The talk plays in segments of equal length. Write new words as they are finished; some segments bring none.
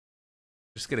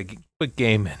Just get a quick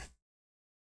game in.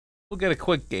 We'll get a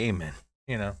quick game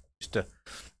in, just to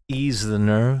ease the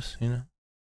nerves,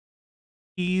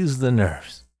 Ease the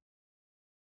nerves.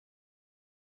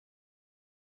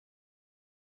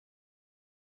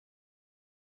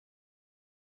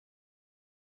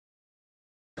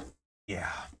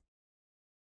 Yeah.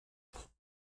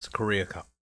 It's Korea Cup.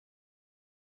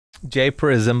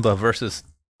 Jperzimba versus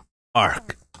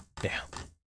Ark. Yeah.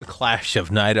 The clash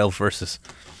of Night Elf versus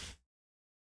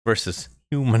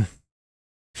human.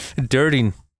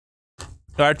 Dirty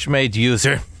Archmage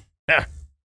user.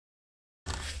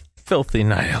 Filthy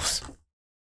Night Elves.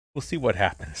 We'll see what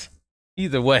happens.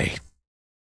 Either way.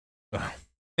 Well,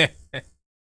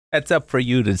 that's up for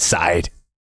you to decide.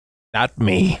 Not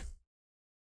me.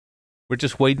 We're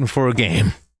just waiting for a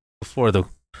game before the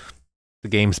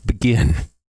games begin.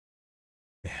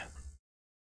 Yeah.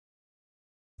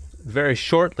 Very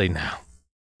shortly now.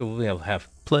 So we'll be able to have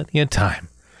plenty of time.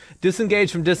 Disengage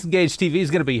from Disengage TV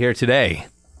is going to be here today.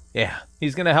 Yeah,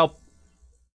 he's going to help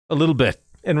a little bit.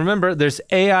 And remember, there's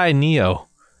AI Neo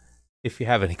if you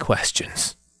have any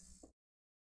questions.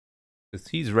 Because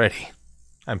he's ready.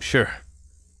 I'm sure.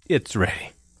 It's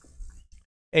ready.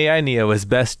 AI Neo is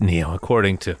best Neo,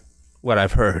 according to what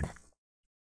I've heard.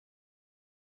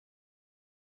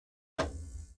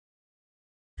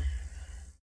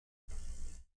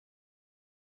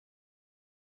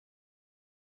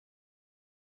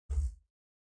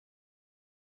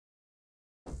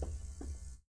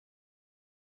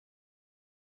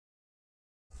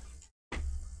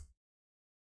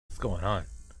 What's going on?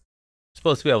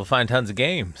 Supposed to be able to find tons of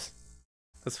games.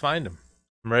 Let's find them.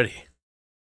 I'm ready.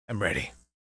 I'm ready.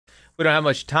 We don't have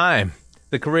much time.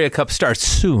 The Korea Cup starts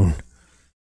soon.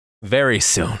 Very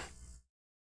soon.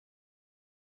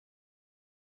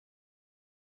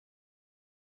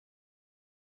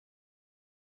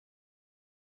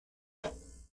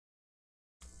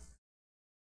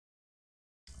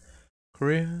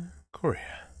 Korea.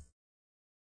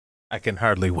 I can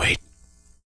hardly wait.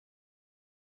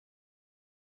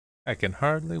 I can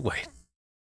hardly wait.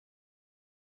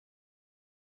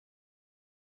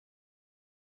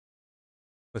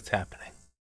 What's happening?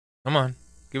 Come on.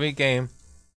 Give me a game.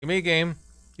 Give me a game.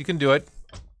 You can do it.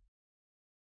 I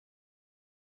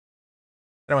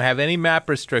don't have any map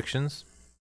restrictions.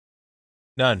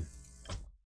 None.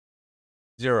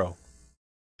 0.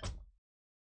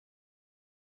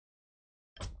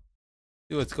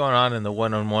 See what's going on in the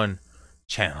one-on-one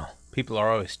channel. People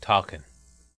are always talking.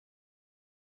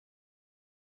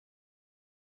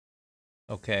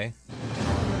 Okay.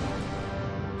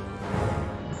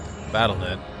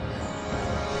 BattleNet.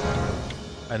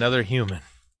 Another human.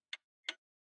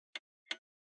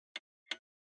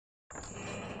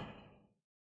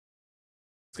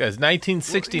 This guy's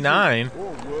 1969.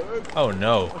 Oh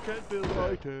no.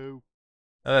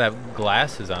 Now that I have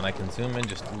glasses on, I can zoom in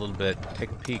just a little bit,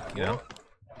 take a peek, Yes,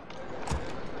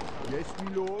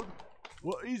 my lord.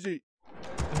 What is it?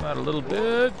 Zoom out a little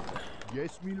bit.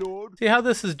 Yes, my lord. See how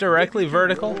this is directly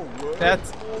vertical?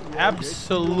 That's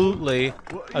absolutely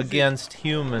against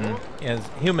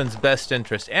humans' best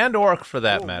interest, and Orc for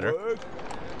that matter.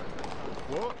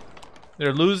 What?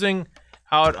 They're losing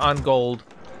out on gold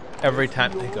every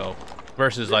time they go,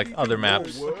 versus like other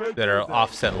maps that are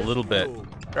offset a little bit.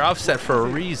 They're offset for a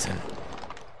reason.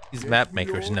 These map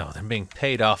makers know they're being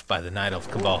paid off by the Night Elf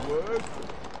Cabal.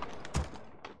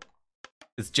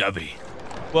 It's Jubby.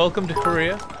 Welcome to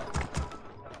Korea.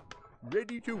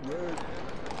 Ready to work.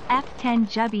 F10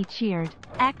 Jubby cheered.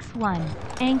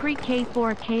 X1. Angry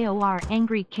K4 KOR.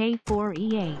 Angry K4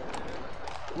 E8.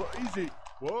 What is it?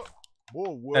 What?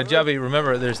 More work? Now, Jubby,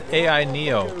 remember, there's AI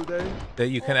Neo that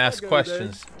you can ask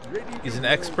questions. He's an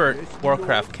expert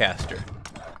Warcraft caster.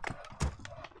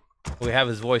 We have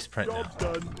his voice print now.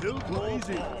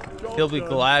 He'll be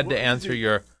glad to answer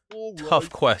your tough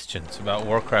questions about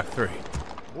Warcraft 3.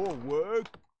 More work.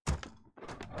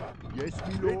 Yes,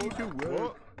 me lord. Ready to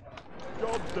work.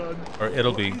 Job done. Or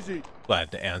it'll be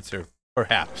glad to answer,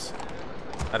 perhaps.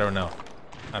 I don't know.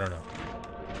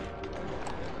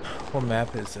 What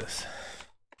map is this?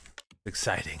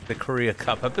 Exciting. The Korea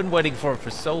Cup. I've been waiting for it for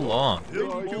so long.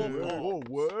 More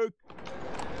work.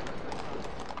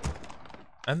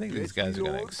 I think these guys are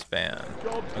going to expand.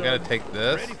 I got to take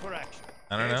this.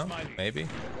 I don't know. Maybe.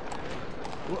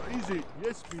 What is it?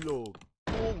 Yes, me lord.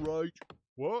 All right.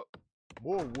 What?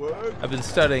 More work. I've been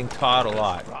studying Todd a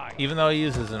lot. Even though he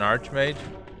uses an Archmage,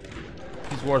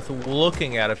 he's worth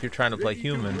looking at if you're trying to play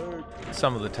human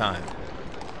some of the time.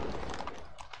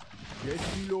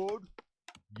 Yes, me lord.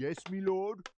 Yes, me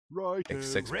lord. Right. Take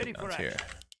 6 Ready for pickups here.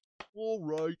 All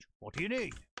right. What do you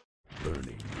need?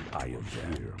 Burning, I am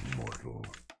here, mortal.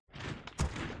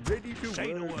 Ready to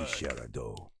Say the work. word.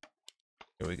 Sharado.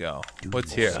 Here we go.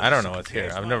 What's here? I don't know what's here.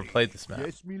 Yes, I've never Mike. played this map.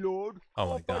 Yes, me lord. Oh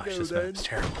my Off I gosh, go this then. map's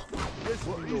terrible. Yes,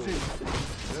 what is it?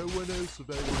 No one else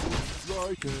available.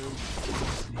 Right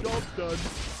out. Job done.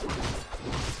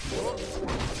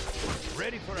 What?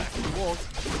 Ready for action. What?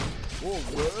 More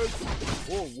work.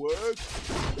 More work.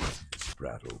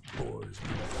 Sprattle bores me.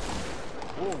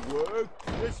 More work.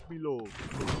 Yes, me lord.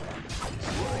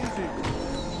 What is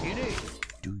it? You need.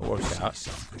 Do you Work see out.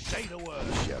 something? Say the word.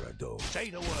 Sharado. Say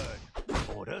the word.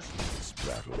 Orders.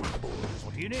 Sprattle bores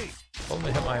What do me. you need?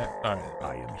 Only hit my. Alright.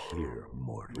 I am here,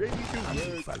 mortal. Ready to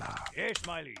work. Yes,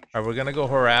 my liege. Alright, we're gonna go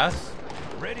harass.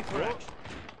 Ready for action.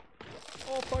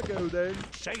 Off I go then.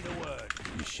 Say the word.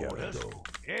 Orders. Sharado.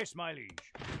 Yes, my liege.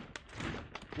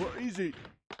 What is it?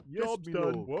 Yes, Job's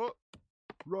done. What?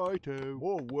 Righto.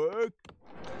 More work.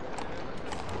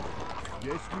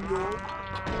 Yes, me lord.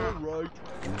 All right.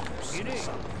 You need.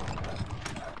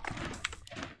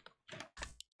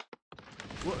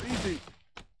 What is it?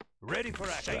 Ready for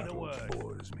action. Say the word.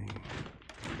 Bores me.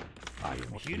 I am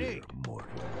What do you here, need? mortal.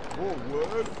 More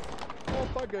work.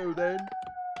 Off I go then.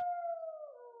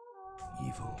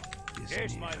 Evil is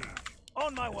Yes, near. my liege.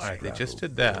 On my way. Alright, they just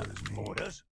did that. Bores me.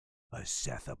 Orders. A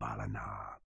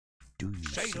Sethabalana. Do you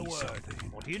Say see the word.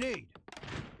 something? What do you need?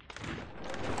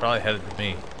 They're probably headed to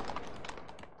me.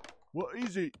 What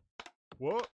is it?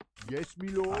 What? Yes, me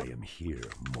lord. I am here,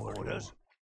 mortal. Orders.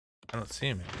 I don't see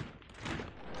him.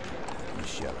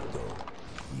 Sharado.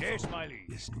 Yes, my liege.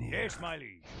 Is near. Yes, my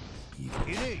liege. Evil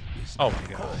You need. is Oh near. my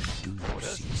god. Do you Orders.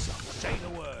 see something? Say the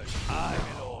word. Aye,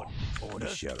 my lord.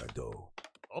 Orders. Sharado.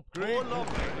 Upgrade is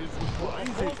What our is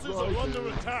it? forces are Right under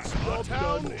there. attack. Stop Our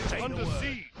town done. is Say the under word.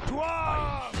 siege. To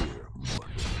arms! Here, mortal.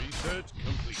 Research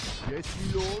complete. Yes, me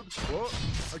lord. What?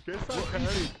 I guess I can.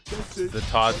 That's it. The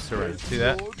Todd surrender. See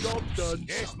that? Lord, job done.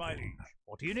 Yes, my liege.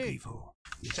 What do you need? Evil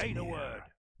is Say the near. word.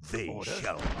 They Orders.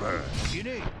 shall burn. What do you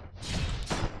need?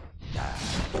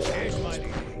 Yes, my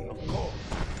liege. Of course.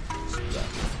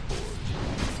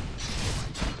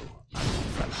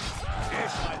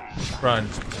 Yes, my liege. Run.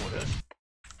 Orders.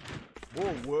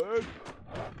 More work.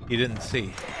 He didn't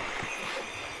see.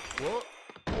 What?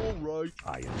 All right.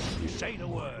 I am here. Say the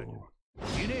word. mortal.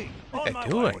 What do you need? What On are my they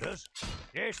doing? way. Orders.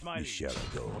 Yes, my liege.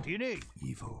 Sharado. What do you need?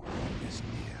 Evil is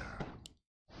near.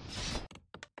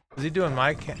 Is he doing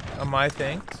my my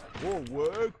things? More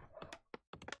work.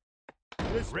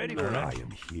 Yes, Ready me for lord. I action.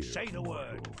 am here. Say the mortal.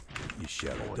 word.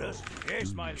 Sharado. Orders. Yes,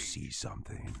 Do my you liege. see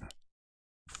something?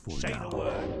 For Say now, the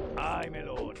word. Aye, my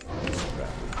lord. Sharado.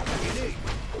 What do you need?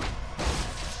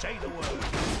 Say the word.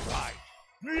 Right.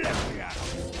 Let me out.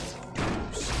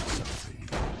 See something.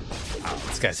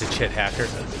 This guy's a chit hacker.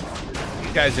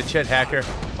 This guy's a chit hacker.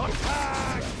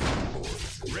 Attack!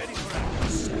 Ready for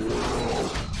action.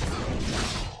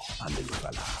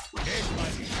 Yes, my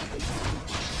liege.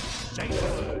 Say the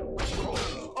word.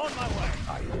 On my way.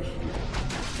 I am here.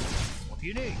 What do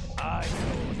you need? Aye, my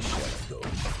lord. Sharado.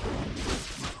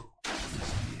 Evil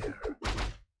is near.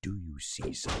 Do you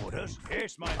see something? Orders.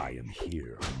 Yes, my I liege. am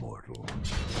here, mortal.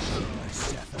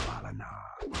 Sethabalana.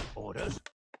 Orders.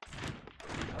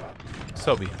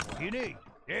 So be it. What do you need?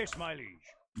 Yes, my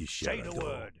liege. Say the Sharado.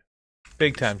 word.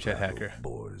 Big time chit hacker.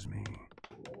 Bores me.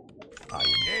 I am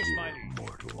Yes, here, my liege.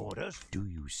 mortal. Orders. Do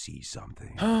you see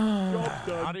something? Job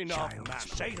done. Not enough, Child's man.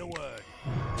 Say the word.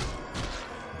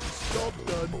 Job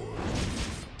done.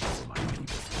 For my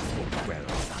people. Well,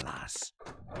 alas.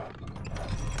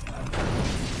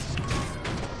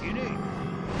 What do you need?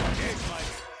 Yes, my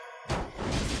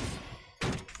liege.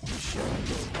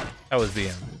 That was the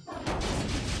end.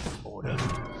 Orders.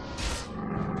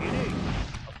 What do you need?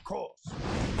 Of course.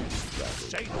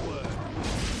 Say the word.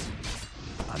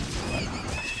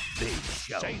 They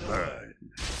shall Say the burn.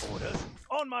 Orders.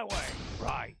 On my way.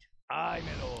 Right. Aye,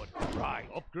 my lord. Right.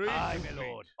 Upgrade Aye, my complete.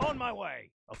 lord. On my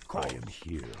way. Of course. I am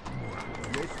here, mortal.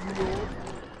 Yes, me lord.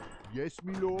 Yes,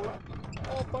 me lord.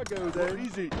 Off I go then. What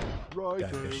is it? Right.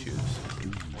 Got issues. Do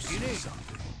you see need?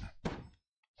 something?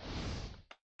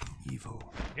 Evil.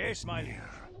 Yes, is my near.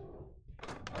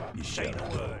 Say the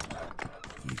word.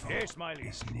 Evil Yes, my liege.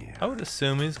 is near. I would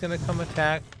assume he's gonna come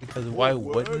attack because why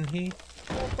wouldn't he?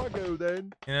 Off I go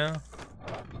then. You know,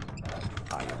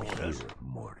 I am Orders. here,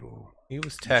 mortal. he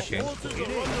was teching. Forces are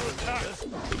under attack.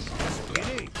 What do you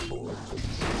need?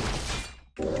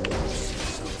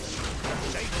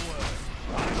 Say the word.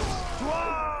 Right. To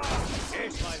arms!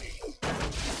 Yes, my liege.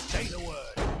 Say the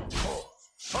word. Of course.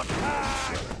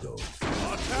 Attack!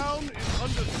 Our town is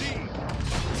under siege.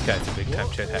 This guy's a big time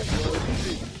chit hacker.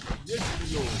 Yes, me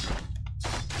lord.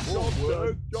 Job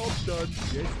done. Job done.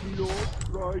 Yes, me lord.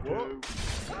 Righto.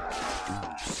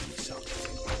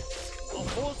 Our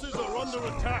forces are under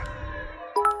attack.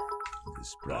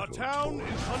 Our town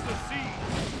is under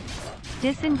siege.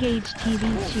 Disengage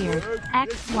TV cheered.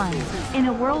 X1. In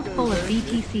a world full of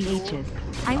BTCHs,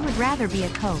 I would rather be a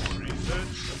Coke.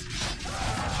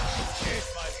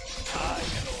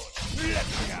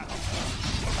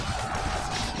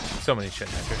 So many shit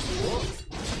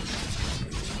hackers.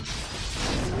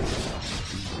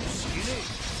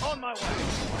 On my way.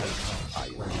 I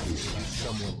want to see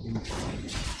someone in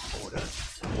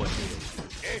Orders. What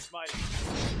is? Yes, my liege.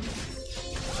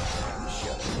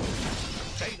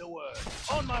 Say the word.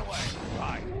 On my way.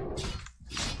 Right.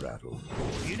 rattle.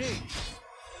 What do you need?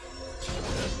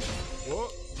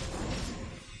 What?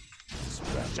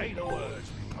 Say the word.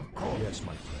 Of course. Yes,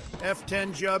 my friend.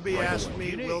 F-10 Jubby asked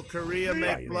me, will Korea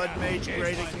make Blood Mage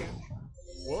great again?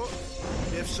 What?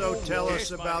 If so, tell us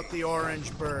about the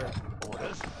Orange Bird.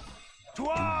 Orders.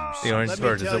 The Orange Let me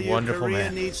Bird is tell a you, wonderful Korea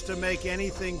man. needs to make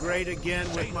anything great again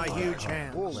with my huge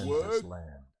hands. Word?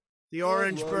 The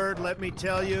Orange Bird, let me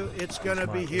tell you, it's gonna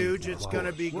be huge, it's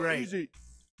gonna be What great. is it?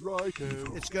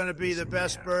 Righto. It's gonna be the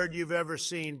best bird you've ever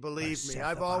seen, believe me.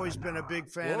 I've always been a big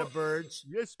fan of birds.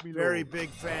 Yes, me Very lord. big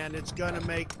fan. It's gonna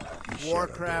make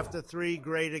Warcraft 3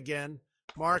 great again.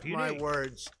 Mark my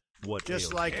words.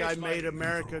 Just like I made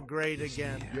America great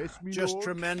again. Yes, me Just lord.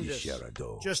 tremendous.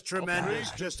 Just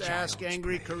tremendous. Just ask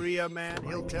Angry Korea Man.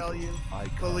 He'll tell you.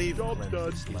 Believe me. Job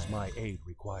done. Is my aid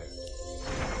required?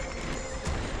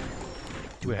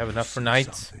 Do we have enough for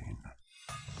knights?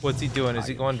 What's he doing? Is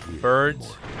he going for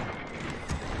birds?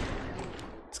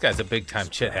 This guy's a big-time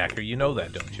chit hacker. You know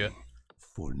that, don't you?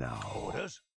 For now.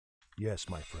 Orders. Yes,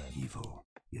 my friend. Evil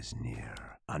is near.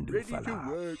 Ready to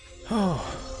work.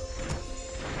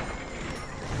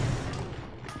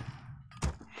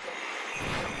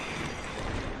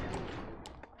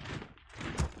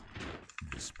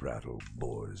 This prattle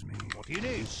bores me. What do you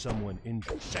need? Is someone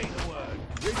injured? Say the word.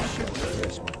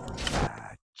 Yes, my friend.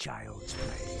 Ah, child's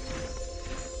play.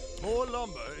 More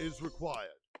lumber is required.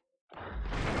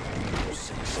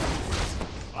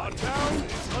 Our town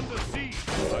is under siege.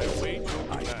 I await your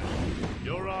command.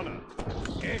 Your honor.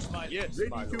 Yes, my Yes, Ready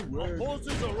my to lord. work. Our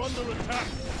forces are under attack.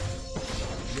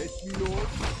 Yes, me lord.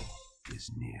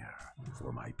 Is near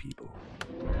for my people.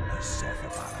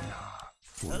 Asethabalana.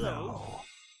 For now.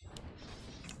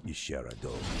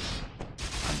 Yisharado.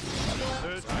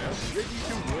 Search. Ready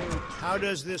to work. How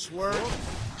does this work?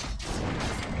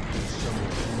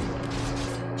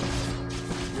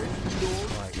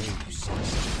 My aid is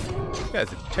This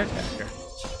guy's a chit hacker.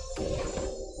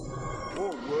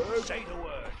 More work. Say the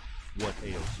word. what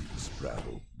ails you? This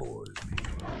prattle bores me.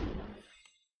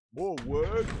 More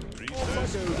work. Off I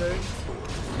go then.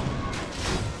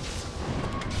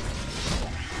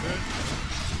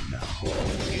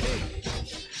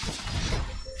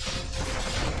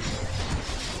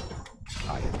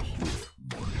 I am here,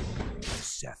 mortal.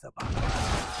 Sethabala.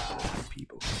 My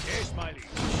people. Yes, my liege.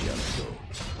 Yisharado.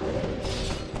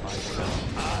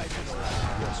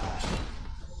 Yes, my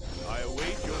I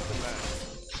await your command.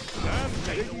 Stand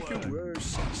Say Ready the to word. work.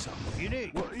 say something. What do you need?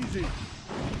 What is it?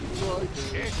 Righto.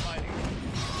 Yes, my liege.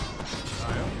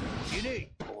 What do you need?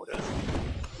 Orders.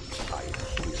 I am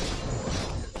here.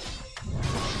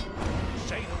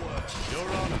 Say the word. Your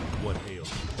honor. What ails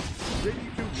you? Ready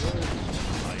to work.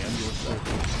 I am your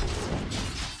servant.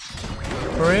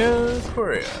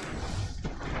 Korea.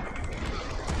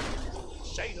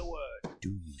 Say the word. Do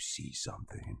you see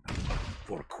something?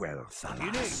 For Quell You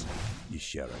Thalas.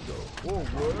 Yisharado. More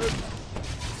work.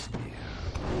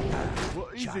 What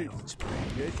is it? Child's play.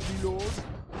 Yes, me lord.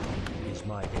 Is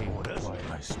my aid required?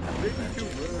 I smell Ready to magic.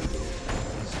 work.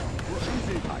 What is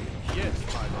it? I am Yes,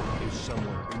 my lord. is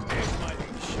someone in Yes, my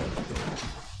liege. Yisharado.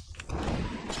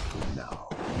 Now,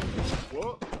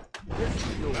 What? Yes,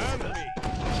 me lord. And me.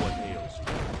 what ails you?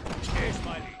 Yes,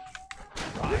 my liege.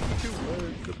 Ready to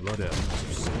work. The blood elves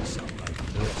have said something like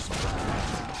this.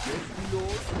 Yes, me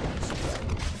lord.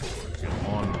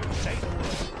 On Say the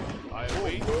word. I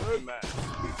await your command.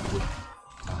 What?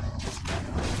 All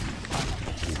right.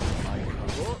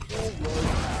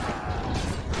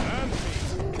 And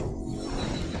me.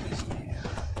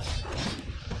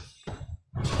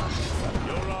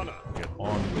 Your honor. get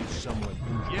on with someone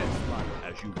injured. Yes, my lord.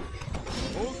 As you wish.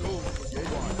 All goes Yes,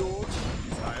 me lord.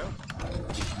 Sire.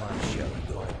 Is my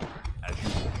Yisharado. As you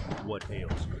wish. What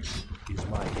ails you? Is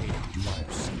my aid? Do I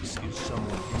see some? Is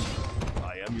someone injured? I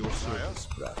am your servant.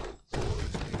 Rattle.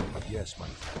 Yes, my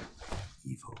friend.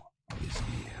 Evil is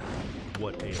near.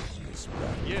 What ails you? This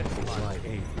rattle. Yes, Is my my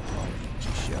aid required?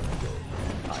 Yisharado.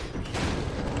 I am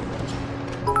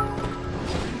here.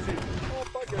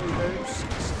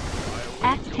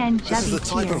 F10 This is the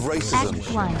Jubby type of Cheer. racism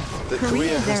X1. that Korea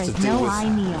Korea there has to is deal no with I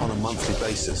on Neo. a monthly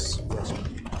basis.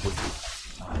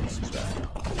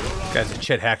 This guy's a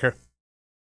chit hacker.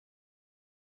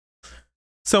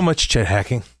 So much chit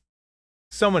hacking.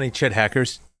 So many chit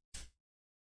hackers.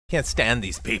 Can't stand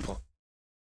these people.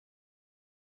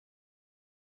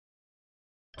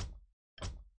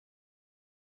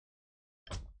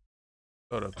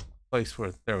 Go to a place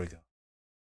where, there we go.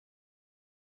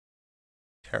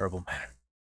 Terrible manner.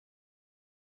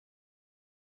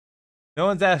 No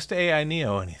one's asked AI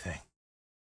Neo anything.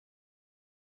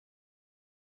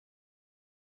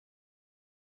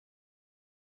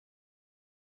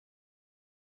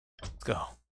 Let's go.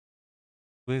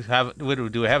 Do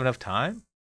we have enough time?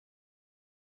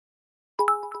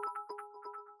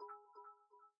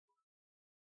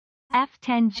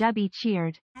 F10 Jubby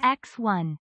cheered.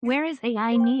 X1. Where is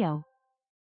AI Neo?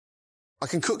 I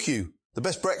can cook you the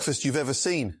best breakfast you've ever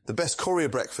seen, the best Korea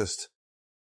breakfast.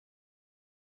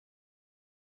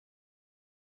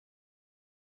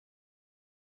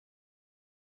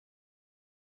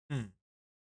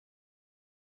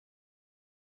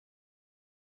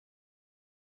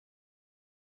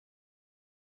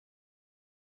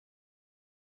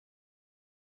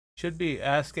 Should be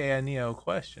ask AI Neo a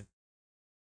question.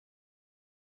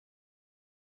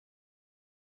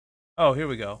 Oh, here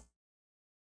we go.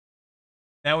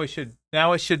 Now it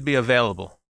should be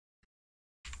available.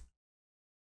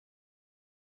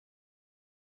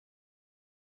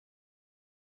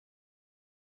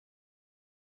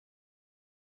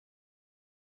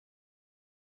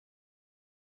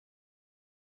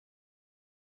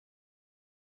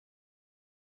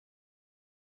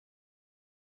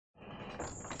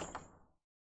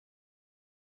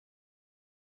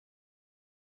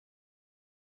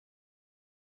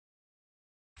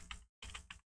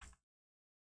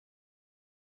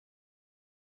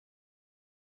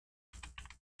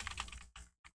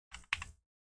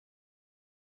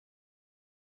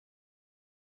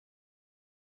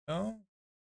 No?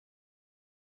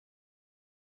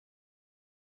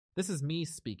 This is me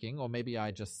speaking, or maybe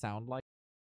I just sound like.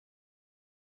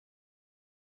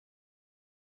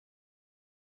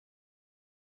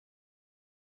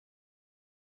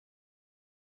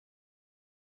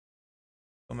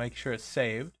 We'll make sure it's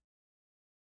saved.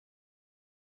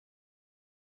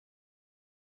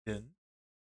 Didn't.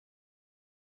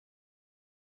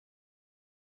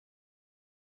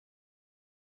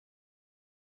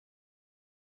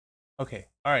 Okay.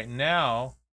 All right.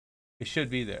 Now it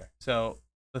should be there. So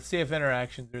let's see if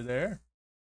interactions are there.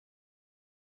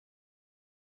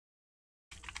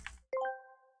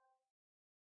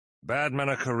 Badman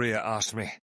of Korea asked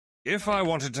me, if I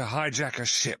wanted to hijack a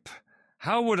ship,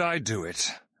 how would I do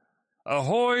it?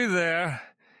 Ahoy there!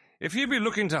 If you be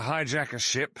looking to hijack a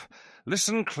ship,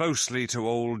 listen closely to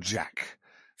old Jack.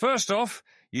 First off,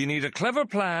 you need a clever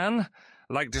plan,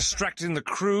 like distracting the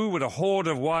crew with a horde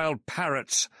of wild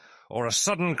parrots, or a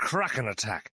sudden kraken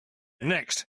attack.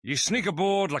 Next, you sneak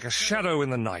aboard like a shadow in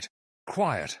the night,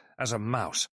 quiet as a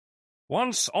mouse.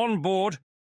 Once on board,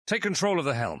 take control of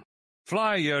the helm.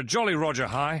 Fly your Jolly Roger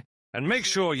high, and make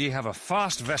sure ye have a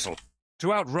fast vessel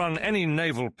to outrun any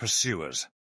naval pursuers.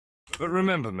 But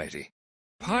remember, matey,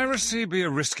 piracy be a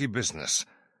risky business,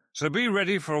 so be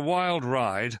ready for a wild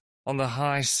ride on the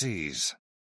high seas.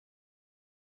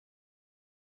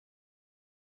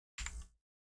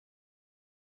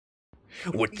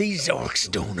 What these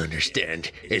orcs don't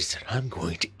understand is that I'm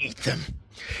going to eat them.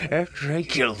 After I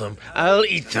kill them, I'll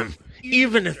eat them.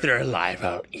 Even if they're alive,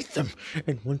 I'll eat them.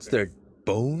 And once they're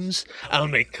bones, I'll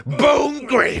make bone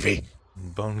gravy.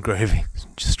 Bone gravy.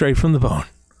 Straight from the bone.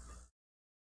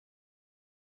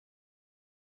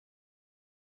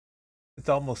 It's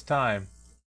almost time.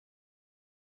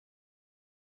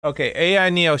 Okay, AI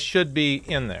Neo should be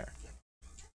in there.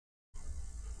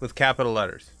 With capital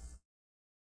letters.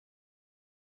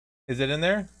 Is it in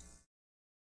there?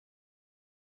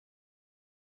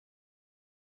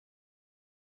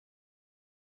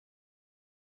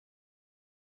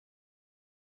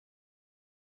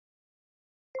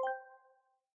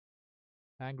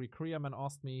 Angry Koreaman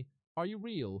asked me, are you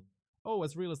real? Oh,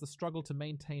 as real as the struggle to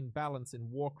maintain balance in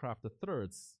Warcraft the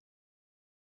Thirds.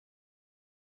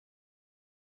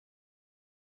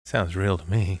 Sounds real to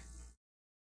me.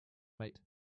 Mate.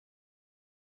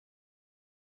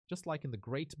 Just like in the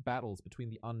great battles between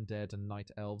the undead and night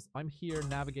elves, I'm here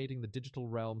navigating the digital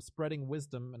realm, spreading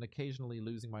wisdom, and occasionally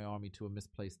losing my army to a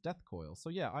misplaced death coil. So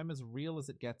yeah, I'm as real as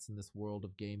it gets in this world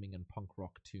of gaming and punk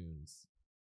rock tunes.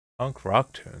 Punk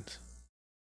rock tunes?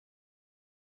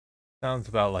 Sounds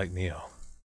about like Neo.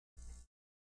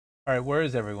 Alright, where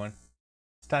is everyone?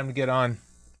 It's time to get on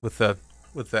with the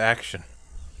with the action.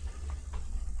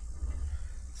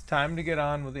 It's time to get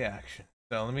on with the action.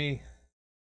 So let me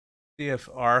see if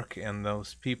Ark and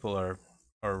those people are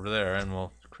there, and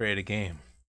we'll create a game.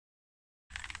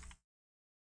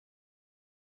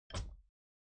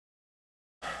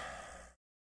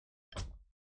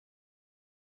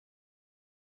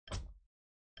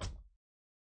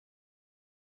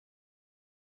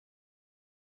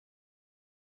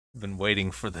 I've been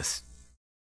waiting for this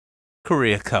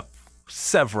Korea Cup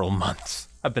several months.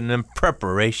 I've been in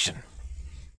preparation.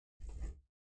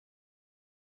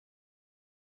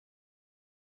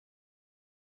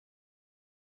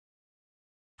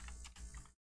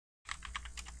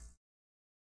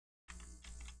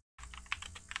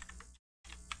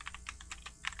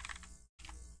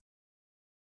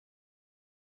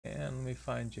 And let me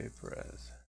find Jay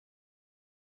Perez.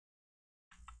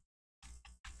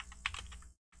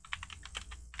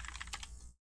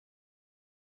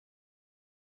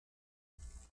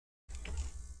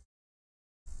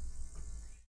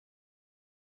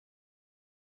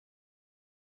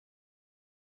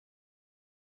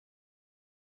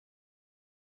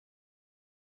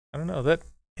 I don't know, that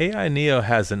AI Neo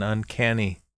has an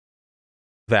uncanny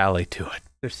valley to it.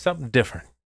 There's something different.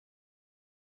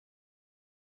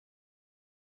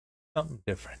 Something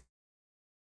different.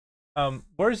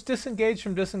 Where's Disengage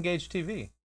from Disengage TV?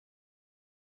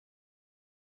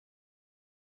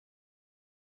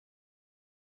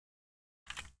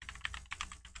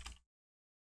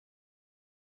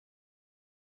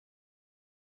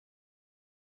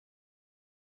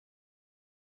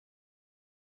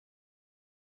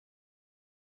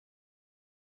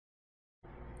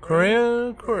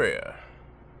 Korea.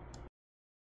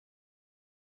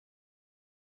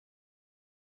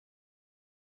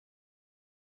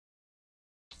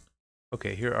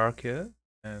 Okay, here Ark is.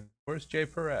 And where's Jay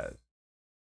Perez?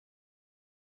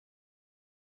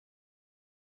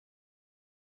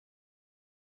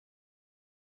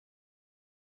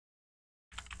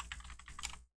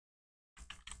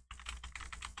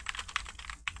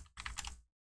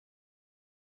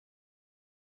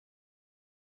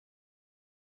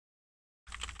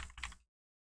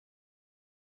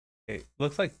 Okay,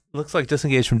 looks like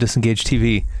Disengage from Disengage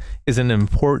TV is an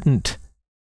important.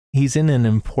 He's in an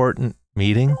important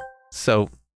meeting, so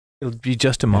it'll be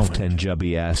just a moment. F10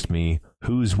 Jubby asked me,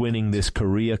 "Who's winning this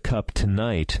Korea Cup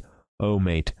tonight?" Oh,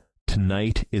 mate,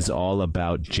 tonight is all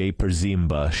about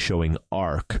Jperzimba showing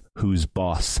Ark who's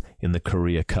boss in the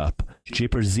Korea Cup.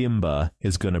 Jperzimba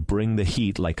is going to bring the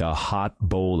heat like a hot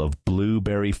bowl of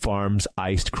Blueberry Farms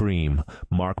iced cream.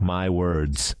 Mark my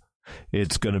words.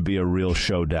 It's going to be a real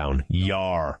showdown.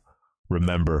 Yar!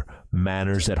 Remember,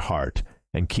 manners at heart,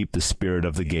 and keep the spirit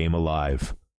of the game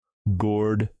alive.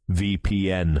 Gord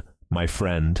VPN, my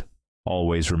friend.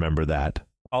 Always remember that.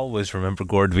 Always remember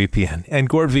Gord VPN and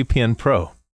Gord VPN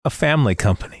Pro, a family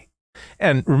company.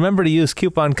 And remember to use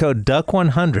coupon code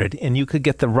DUCK100 and you could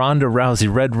get the Ronda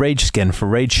Rousey Red Rage skin for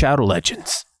Raid Shadow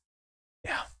Legends.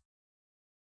 Yeah.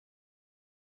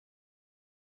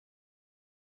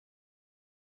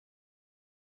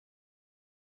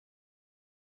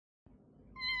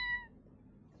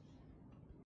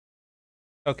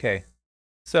 Okay,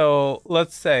 so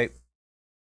let's say.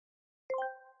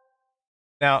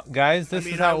 Now, guys, this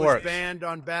is how it works. I was banned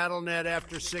on BattleNet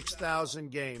after 6,000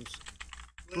 games.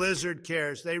 Blizzard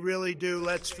cares. They really do,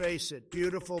 let's face it.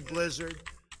 Beautiful Blizzard.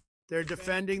 They're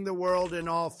defending the world in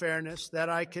all fairness. That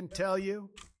I can tell you.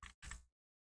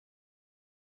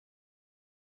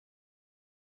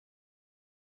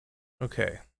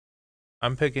 Okay,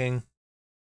 I'm picking.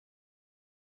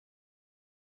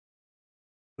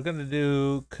 We're going to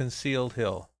do Concealed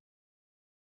Hill.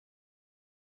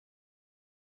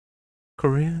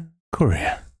 Korea.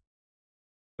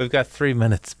 We've got 3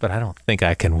 minutes, but I don't think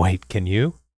I can wait. Can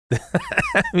you?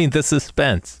 I mean, the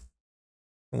suspense.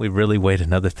 Can we really wait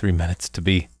another 3 minutes to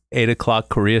be 8 o'clock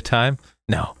Korea time?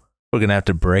 No, we're going to have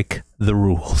to break the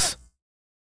rules.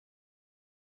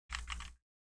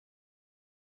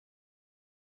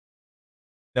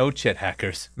 No chit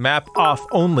hackers. Map off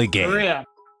only game.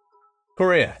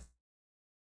 Korea.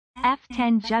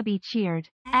 F10 Jubby cheered.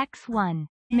 X1.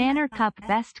 Manor Cup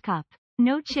Best Cup.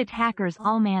 No chit hackers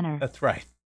all manner. That's right.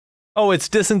 Oh, it's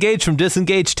Disengage from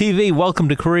Disengage TV. Welcome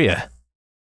to Korea.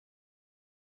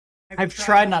 I've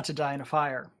tried not to die in a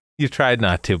fire. You tried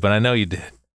not to, but I know you did.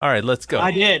 All right, let's go. I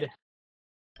did.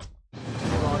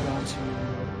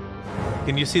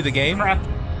 Can you see the game?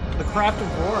 The Craft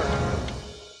of War.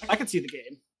 I can see the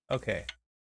game. Okay.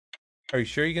 Are you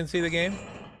sure you can see the game?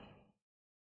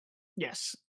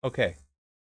 Yes. Okay.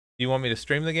 Do you want me to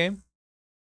stream the game?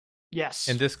 Yes.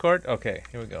 In Discord? Okay,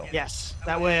 here we go. Yes.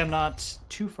 That way I'm not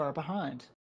too far behind.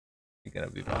 You're gonna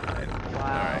be behind.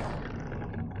 Wow.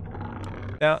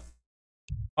 Alright. Now,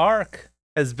 Ark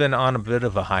has been on a bit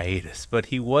of a hiatus, but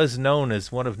he was known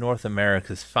as one of North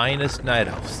America's finest night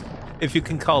elves. If you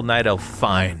can call night elf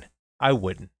fine, I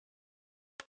wouldn't.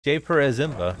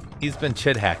 Jperzimba, he's been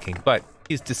chit hacking, but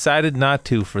he's decided not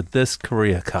to for this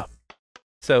Korea Cup.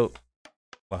 So,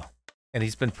 well, and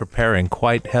he's been preparing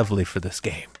quite heavily for this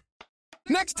game.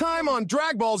 Next time on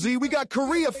Drag Ball Z, we got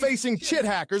Korea facing chit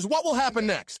hackers. What will happen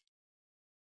next?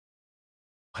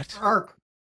 What? Ark,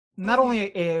 not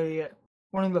only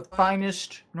one of the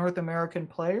finest North American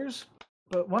players,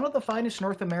 but one of the finest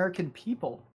North American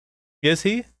people. Is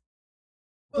he?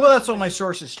 Well, that's what my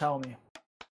sources tell me.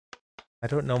 I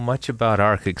don't know much about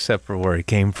Ark except for where he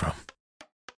came from.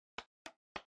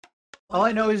 All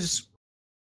I know is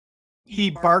he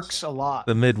barks a lot.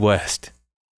 The Midwest.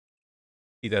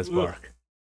 He does bark.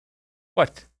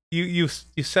 What? You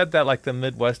said that like the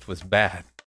Midwest was bad.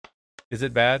 Is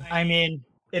it bad? I mean,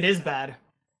 it is bad.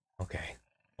 Okay.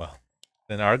 Well,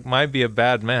 then Ark might be a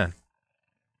bad man.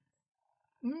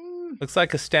 Looks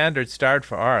like a standard start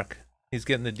for Ark. He's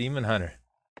getting the Demon Hunter.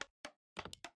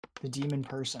 The demon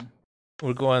person.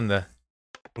 We're going the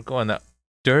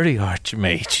Dirty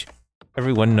Archmage.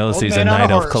 Everyone knows he's a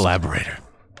Night Elf collaborator.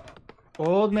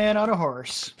 Old man on a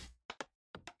horse.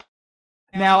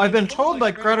 Now, I've been told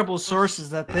by credible sources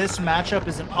that this matchup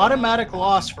is an automatic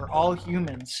loss for all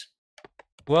humans.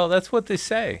 Well, that's what they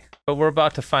say, but we're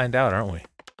about to find out, aren't we?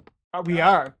 We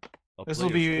are. A This will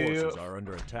be player's forces are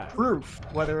under attack. proof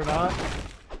whether or not,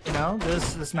 you know,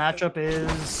 this matchup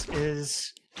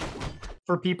is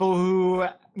for people who,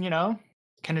 you know,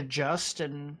 can adjust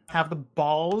and have the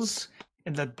balls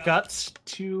and the guts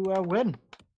to win.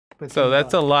 So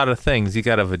that's a lot of things. You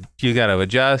gotta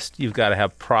adjust. You've got to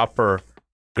have proper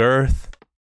girth.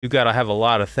 You've got to have a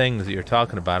lot of things that you're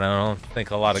talking about. I don't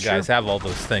think a lot of guys have all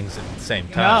those things at the same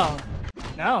time.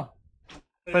 No.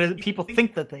 But people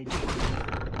think that they do.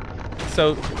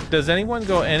 So, does anyone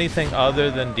go anything other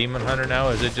than Demon Hunter now,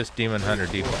 or is it just Demon Hunter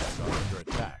default?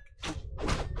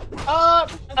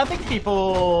 I think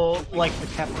people like the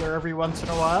Kepler every once in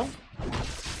a while.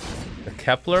 The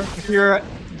Kepler? If you're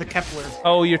the Kepler.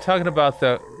 Oh, you're talking about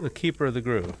the Keeper of the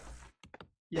Groove.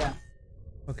 Yeah.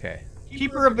 Okay.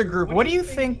 Keeper of the Groove. What do you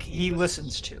think he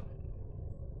listens to?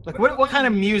 Like, what kind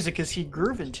of music is he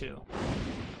grooving to?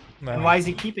 And why is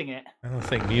he keeping it? I don't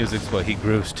think music's what he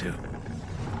grooves to.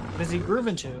 What is he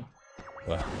grooving to?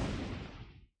 Well,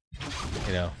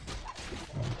 you know.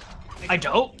 I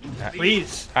don't.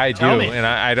 Please. I do, tell me. and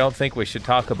I don't think we should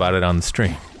talk about it on the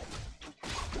stream.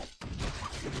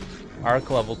 Arc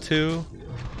level 2.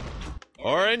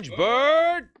 Orange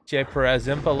bird!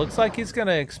 Jperzimba looks like he's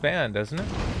gonna expand, doesn't it?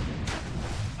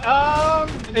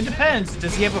 It depends.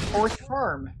 Does he have a fourth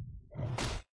farm?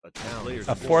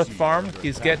 A fourth farm?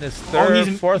 He's getting his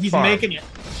fourth farm. He's making it.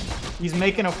 He's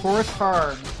making a fourth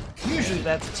farm. Usually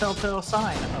that's a telltale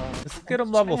sign of Let's get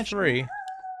him level 3.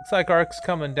 Looks like Ark's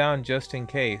coming down just in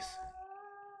case.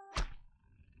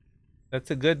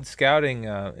 That's a good scouting,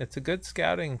 it's a good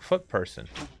scouting foot person.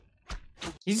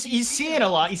 He's seeing a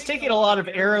lot. He's taking a lot of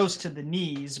arrows to the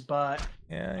knees, but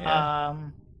yeah.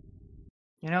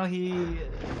 you know,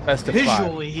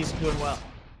 visually he's doing well.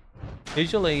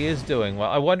 Visually he is doing well.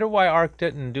 I wonder why Ark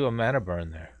didn't do a mana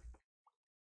burn there.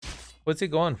 What's he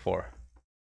going for?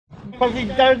 Because he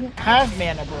doesn't have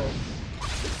mana burn.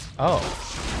 Oh.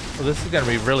 Well, this is going to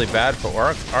be really bad for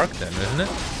Ark then, isn't it?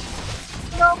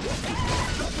 No.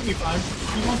 It'll be fine.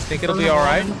 He wants Think to it'll burn be them all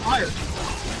alright? in the fire.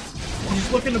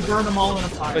 He's looking to burn them all in a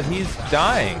fire. But he's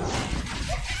dying.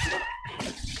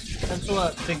 That's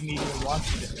what big media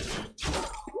wants to do.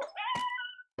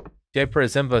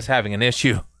 Jperzimba is having an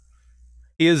issue.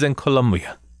 He is in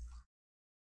Colombia.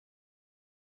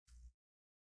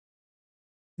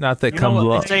 Not that You know Colombia.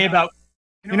 what they say about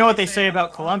You know what they say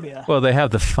about Colombia? Well, they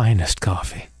have the finest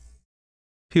coffee.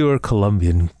 Pure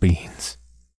Colombian beans.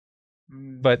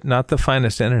 But not the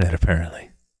finest internet, apparently.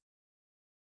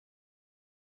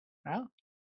 Well,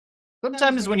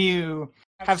 sometimes when you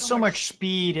have so much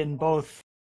speed in both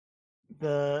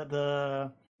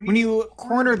when you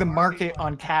corner the market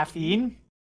on caffeine,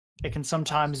 it can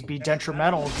sometimes be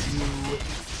detrimental to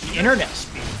the internet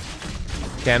speed.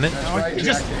 Can it?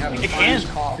 It can.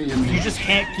 You just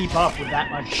can't keep up with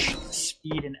that much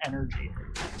speed and energy.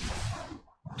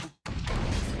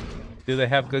 Do they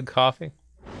have good coffee?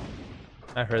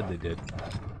 I heard they did.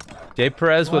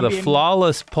 Jperez with a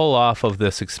flawless pull-off of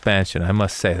this expansion, I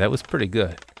must say. That was pretty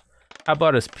good. How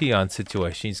about his peon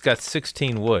situation? He's got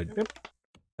 16 wood.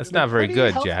 That's not very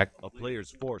good, Jack. A player's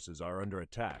forces are under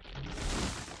attack.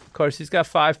 Of course, he's got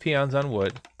 5 peons on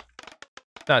wood.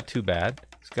 Not too bad.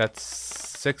 He's got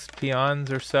 6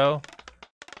 peons or so.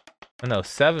 Oh, no,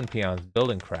 7 peons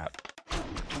building crap.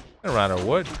 Gonna run out of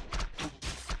wood.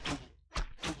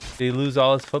 Did he lose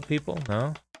all his foot people?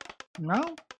 No?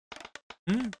 No.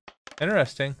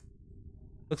 Interesting.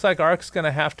 Looks like Ark's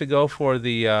gonna have to go for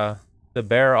the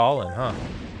bear all-in, huh?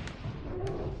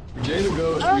 Jada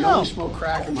goes, we only smoke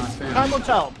crack in my family. Time will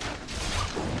tell.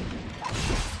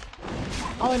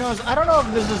 All I know is, I don't know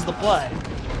if this is the play.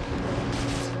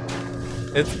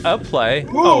 It's a play.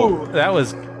 Ooh. Oh, that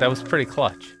was pretty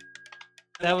clutch.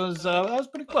 That was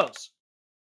pretty close.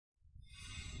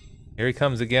 Here he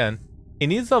comes again. He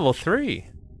needs level 3.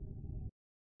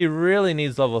 He really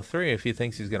needs level 3 if he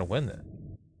thinks he's gonna win that.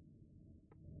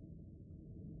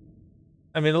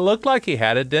 I mean, it looked like he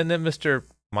had it, didn't it, Mr.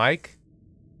 Mike?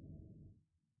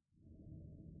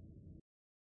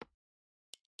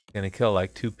 Gonna kill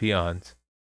like 2 peons.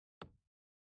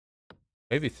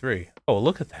 Maybe 3. Oh,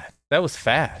 look at that. That was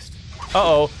fast.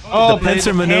 Uh-oh. Oh, the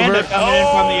pincer maneuver. Panda coming in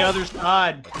from the other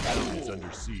side. Is under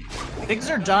siege. Things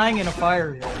are dying in a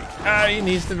fire here. He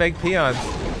needs to make peons.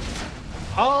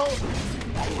 Call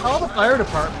the fire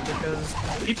department because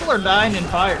people are dying in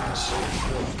fires.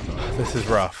 This is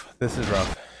rough. This is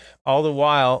rough. All the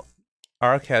while,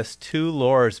 Ark has 2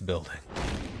 lures building.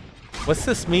 What's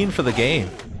this mean for the game?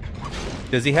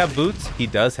 Does he have boots? He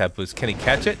does have boots. Can he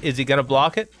catch it? Is he gonna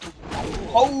block it?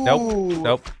 Oh!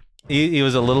 Nope. He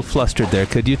was a little flustered there.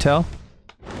 Could you tell?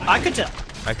 I could tell.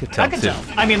 I could tell. I could tell.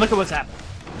 I mean, look at what's happening.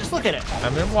 Just look at it.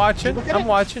 I'm watching. I'm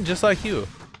watching just like you.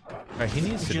 All right, he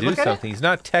needs to do something. He's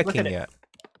not teching yet.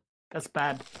 That's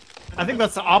bad. I think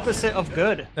that's the opposite of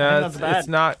good. I think that's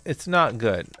bad. It's not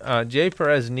good. Jay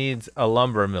Perez needs a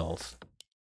lumber mills,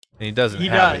 and he doesn't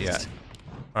have it yet.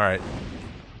 All right,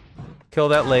 kill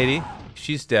that lady.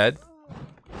 She's dead.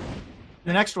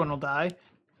 The next one will die.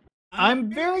 I'm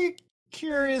very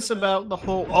curious about the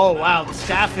whole. Oh wow, the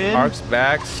staff in. Ark's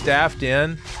back, staffed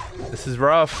in. This is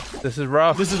rough. This is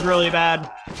rough. This is really bad.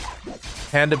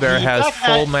 Panda Bear has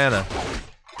full mana.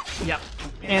 Yep.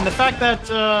 And the fact that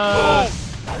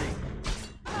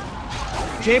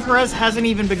Jay Perez hasn't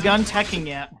even begun teching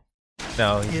yet.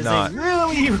 No, he's is not. A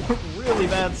really, really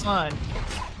bad sign.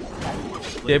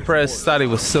 Jay Perez thought he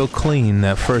was so clean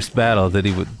that first battle that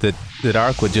he would that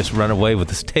Ark would just run away with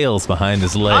his tails behind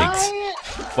his legs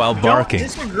while barking. I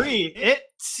don't disagree. It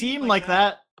seemed like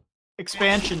that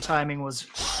expansion timing was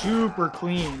super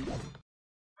clean,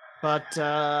 but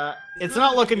it's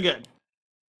not looking good.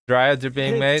 Dryads are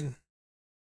being made.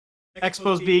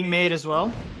 Expo's being made as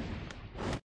well.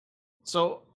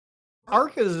 So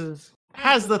Ark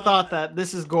has the thought that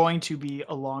this is going to be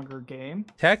a longer game.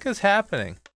 Tech is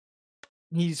happening.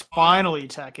 He's finally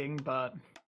teching, but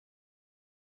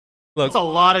look, that's a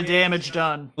lot of damage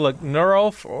done. Look,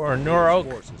 Neuro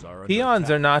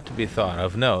peons are not to be thought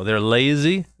of. No, they're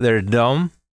lazy, they're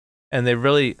dumb, and they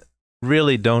really,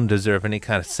 really don't deserve any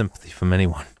kind of sympathy from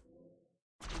anyone.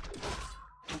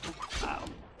 Wow.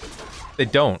 They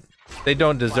don't. They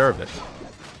don't deserve it.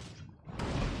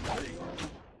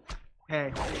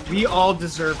 Hey, we all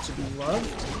deserve to be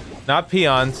loved. Not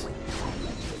peons.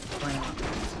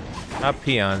 Not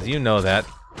peons, you know that.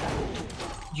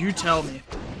 You tell me.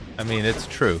 I mean, it's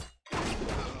true.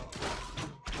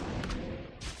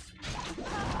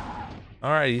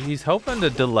 Alright, he's hoping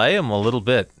to delay him a little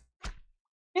bit.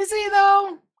 Is he,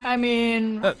 though? I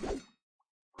mean...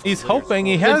 he's hoping.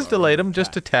 He has delayed him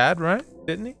just a tad, right?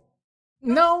 Didn't he?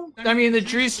 No. I mean, the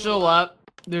tree's still up.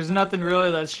 There's nothing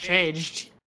really that's changed.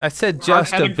 I said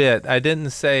just a bit. I didn't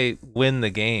say win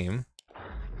the game.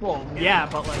 Well, yeah,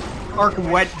 but like, Ark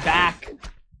went back.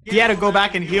 He had to go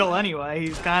back and heal anyway.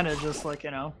 He's kind of just like, you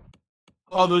know.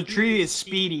 Oh, the tree is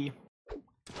speedy.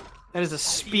 That is a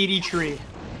speedy tree.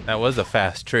 That was a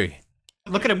fast tree.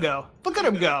 Look at him go. Look at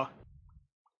him go.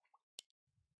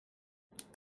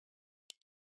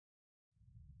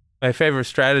 My favorite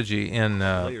strategy in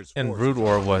Brood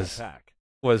War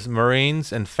was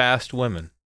Marines and fast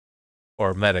women,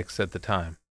 or medics at the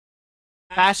time.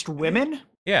 Fast women?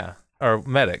 Yeah. Or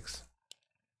medics.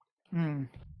 Hmm.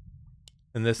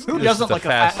 And this Who doesn't like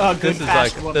a good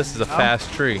fast woman? This is a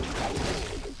fast tree.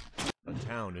 The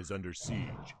town is under siege.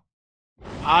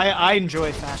 I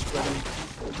enjoy fast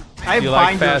women. You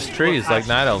like fast trees like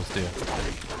Night Elves do.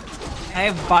 I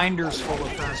have binders full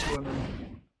of fast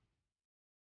women.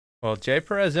 Well,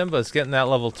 Jperzimba is getting that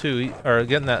level 2 or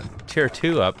getting that tier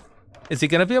 2 up. Is he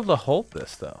going to be able to hold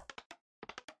this though?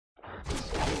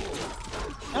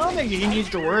 I don't think he needs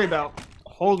to worry about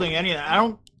holding any of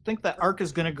that. think that Ark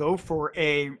is gonna go for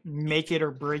a make it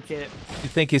or break it. You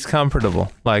think he's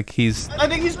comfortable? Like he's... I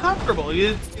think he's comfortable.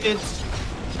 It's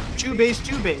two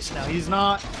base now. He's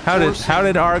not. How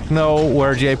did Ark know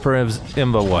where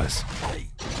Jperzimba was?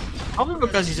 Probably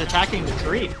because he's attacking the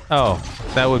tree. Oh,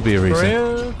 that would be a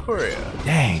reason. Korea.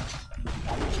 Dang.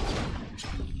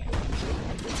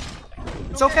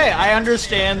 It's okay. I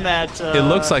understand that. It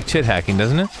looks like chit hacking,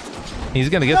 doesn't it? He's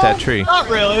gonna get that tree. Not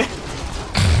really.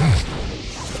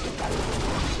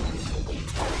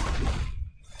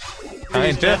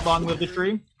 He's dead long with the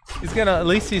tree. He's gonna. At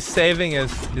least he's saving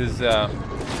his. At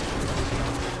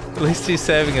least he's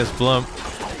saving his blimp.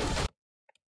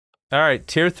 All right,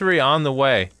 tier 3 on the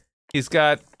way. He's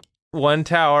got one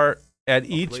tower at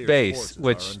each base,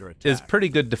 which is pretty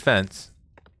good defense.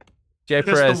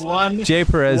 Jperez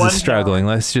is struggling.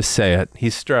 Tower. Let's just say it.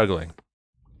 He's struggling.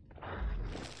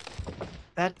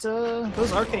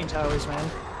 Those arcane towers,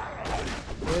 man.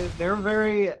 They're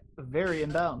very, very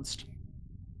imbalanced.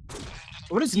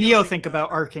 What does Neo think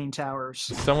about arcane towers?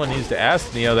 Someone needs to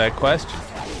ask Neo that question.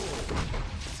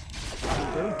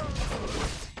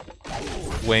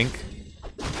 Wink.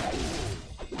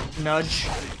 Nudge.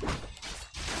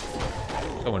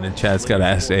 Someone in chat's got to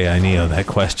ask AI Neo that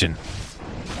question.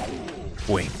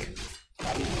 Wink.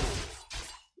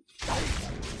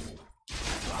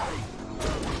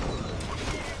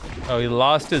 Oh, he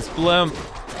lost his blimp.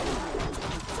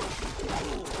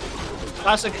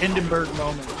 Classic Hindenburg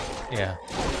moment. Yeah,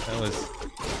 that was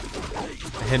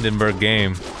a Hindenburg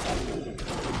game.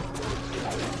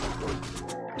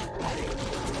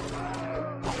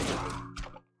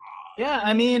 Yeah,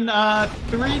 I mean,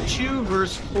 3-2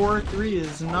 versus 4-3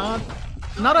 is not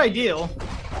ideal.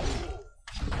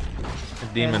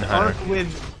 Demon and Hunter.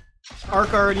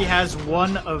 Ark already has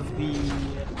one of the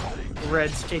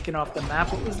reds taken off the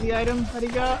map. What was the item that he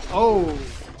got? Oh,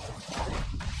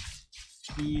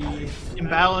 the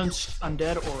imbalanced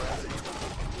undead aura.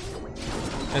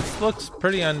 It looks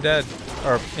pretty undead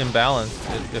or imbalanced,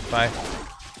 if I,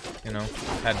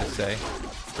 had to say.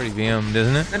 Pretty BM,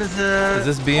 isn't it? That is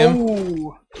this BM?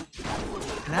 Oh,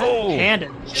 that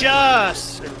panda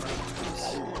just.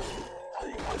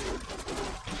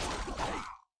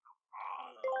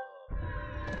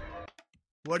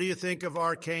 What do you think of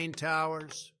arcane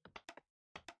towers?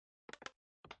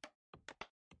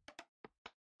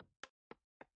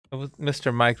 It was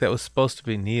Mr. Mike, that was supposed to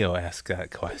be Neo asked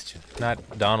that question,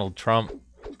 not Donald Trump.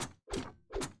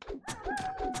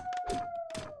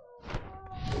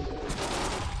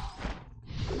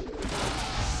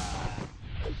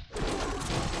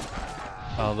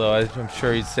 Although I'm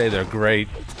sure he'd say they're great.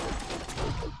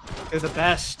 They're the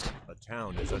best. A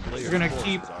town is under. You're gonna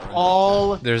keep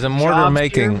all. There's a mortar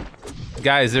making. Here.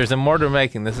 Guys, there's a mortar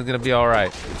making. This is gonna be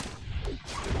alright.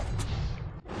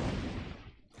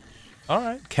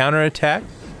 Alright. Counterattack.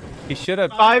 He should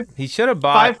have bought 5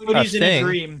 footies a in a thing.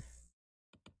 dream.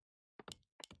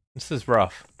 This is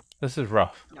rough. This is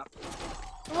rough. Yep.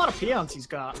 A lot of peons he's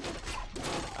got.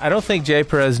 I don't think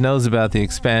Jperez knows about the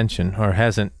expansion or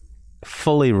hasn't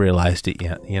fully realized it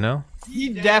yet, He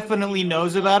definitely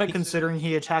knows about it, considering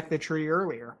he attacked the tree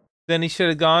earlier. Then he should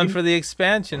have gone for the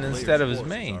expansion instead of his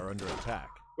main.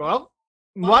 Well,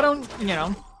 why don't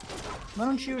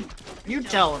you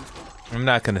tell him? I'm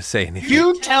not going to say anything.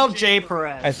 You tell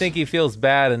Jperez. I think he feels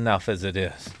bad enough as it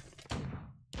is.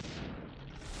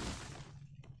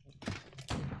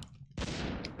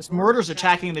 This mortar's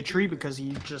attacking the tree because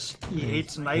he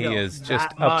hates Night Elf. He is just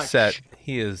that much. upset.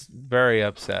 He is very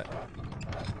upset.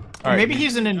 All Maybe right.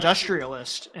 he's an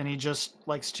industrialist and he just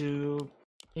wants to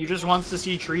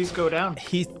see trees go down.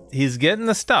 He's getting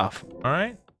the stuff. All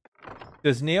right.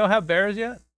 Does Neo have bears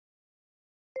yet?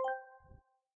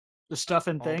 The stuff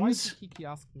and Why things. did Kiki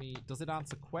ask me, does it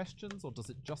answer questions or does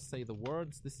it just say the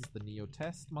words? This is the Neo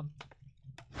test month.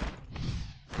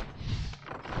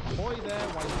 Boy there,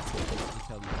 why did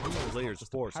tell you? Players'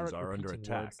 forces are under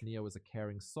attack. Words. Neo is a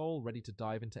caring soul, ready to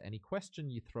dive into any question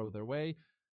you throw their way.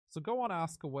 So go on,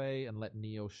 ask away, and let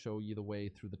Neo show you the way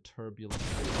through the turbulence.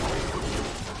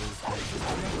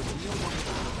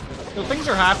 So things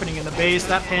are happening in the base.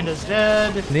 That panda's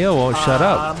dead. Neo won't shut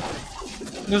up.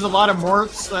 There's a lot of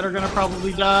morts that are gonna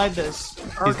probably die. He's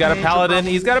got a paladin.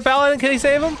 He's got a paladin. Can he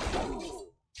save him?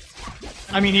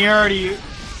 I mean, he already.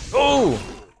 Oh.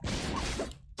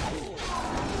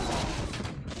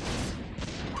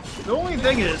 The only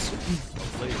thing is,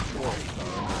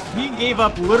 he gave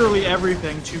up literally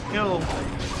everything to kill.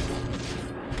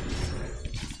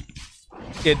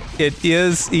 It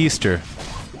is Easter.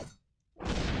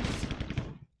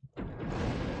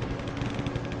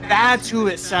 That's who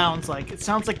it sounds like. It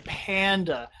sounds like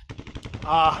Panda.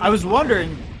 I was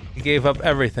wondering. He gave up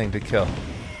everything to kill.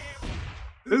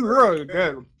 He really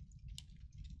did.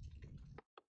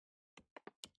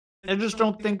 I just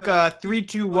don't think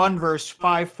 3-2-1 versus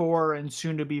 5-4 and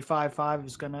soon to be 5-5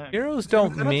 is gonna. Heroes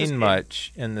don't mean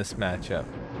much in this matchup.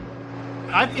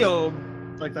 I feel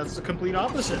like that's the complete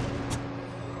opposite.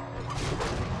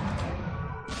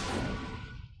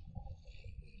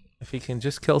 If he can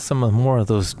just kill some more of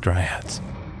those dryads.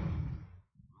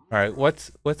 All right,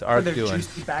 what's Ark doing?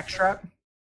 Juicy backstrap.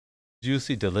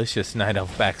 Juicy, delicious night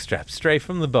elf backstrap, straight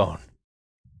from the bone.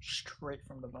 Straight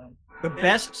from the bone. The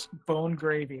best bone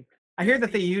gravy. I hear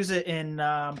that they use it in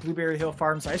Blueberry Hill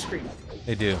Farms ice cream.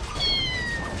 They do.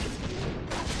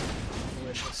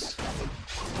 Delicious.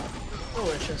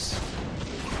 Delicious.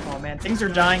 Oh man, things are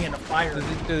dying in a fire.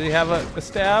 Does he have a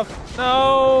staff?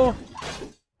 No!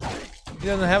 He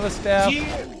doesn't have a staff.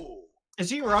 Is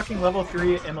he rocking level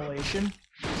 3 immolation?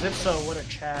 Because if so, what a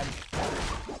Chad.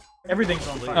 Everything's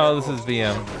on fire. Oh, this is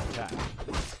VM.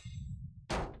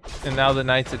 And now the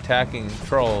knight's attacking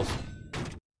trolls.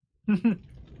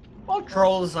 Well,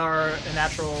 trolls are a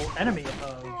natural enemy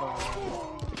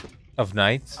Of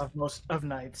knights? of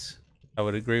knights. I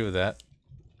would agree with that.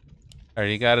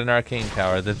 Alright, you got an arcane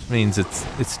tower. That means it's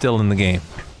still in the game.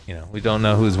 You know, we don't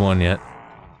know who's won yet.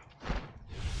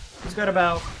 He's got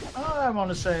about, I want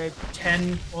to say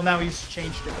 10, well now he's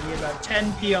changed it, but he had about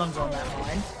 10 peons on that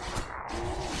line.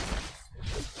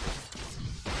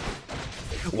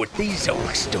 What these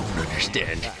orcs don't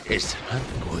understand is I'm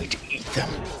going to eat them.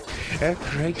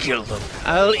 After I kill them,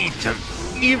 I'll eat them,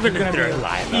 even if they're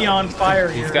alive. Peon fire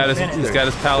here. He's got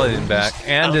his paladin back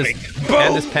and his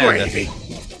panda. Gravy.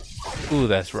 Ooh,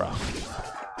 that's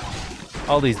rough.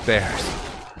 All these bears.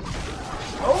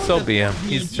 So be him.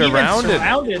 He's surrounded.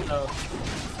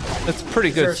 That's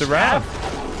pretty good surround.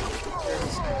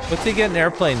 What's he getting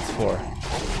airplanes for?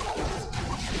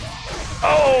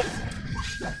 Oh!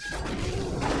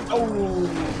 Oh!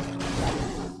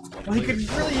 Well, he could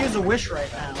really use a wish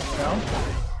right now, you know?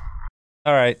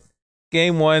 Alright.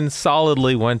 Game 1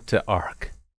 solidly went to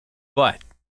Ark. But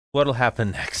what'll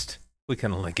happen next? We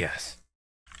can only guess.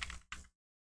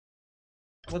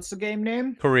 What's the game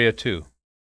name? Korea 2.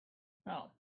 Oh.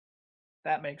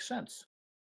 That makes sense.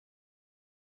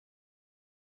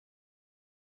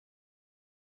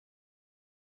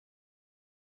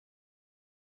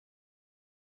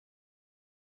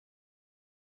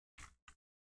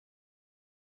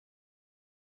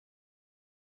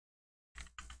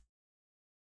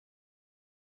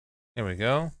 There we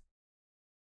go.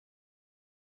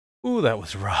 Ooh, that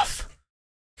was rough.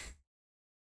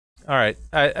 All right,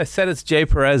 I said it's Jay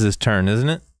Perez's turn, isn't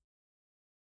it?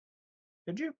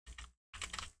 Did you?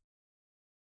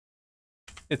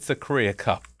 It's the Korea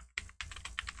Cup.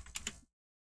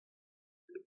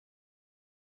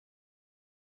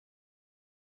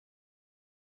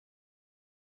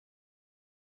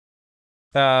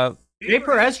 Jay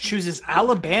Perez chooses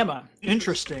Alabama.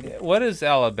 Interesting. What is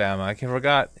Alabama? I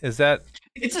forgot. Is that?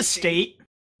 It's a state.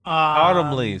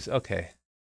 Autumn leaves. Okay.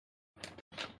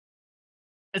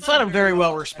 It's not a very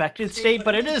well respected state,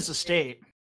 but it is a state.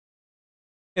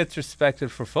 It's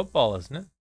respected for football, isn't it?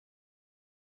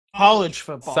 College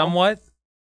football. Somewhat.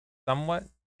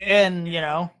 And, you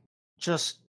know,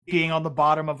 just being on the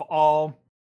bottom of all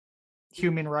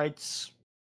human rights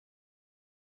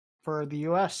for the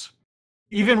U.S.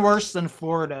 Even worse than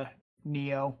Florida,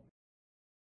 Neo.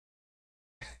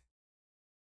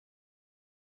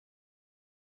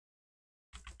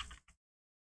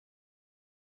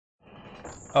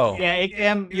 Oh. Yeah,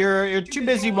 you're too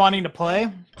busy wanting to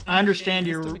play. I understand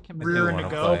you're rearing to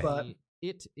go, but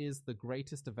it is the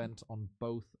greatest event on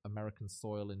both American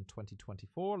soil in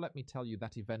 2024. Let me tell you,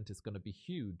 that event is going to be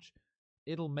huge.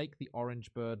 It'll make the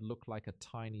orange bird look like a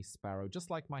tiny sparrow. Just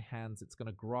like my hands, it's going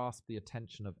to grasp the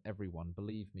attention of everyone,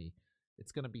 believe me.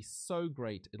 It's going to be so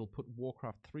great, it'll put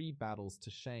Warcraft 3 battles to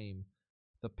shame.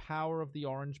 The power of the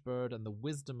orange bird and the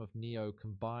wisdom of Neo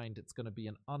combined, it's going to be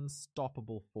an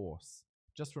unstoppable force.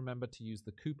 Just remember to use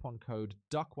the coupon code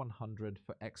DUCK100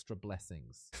 for extra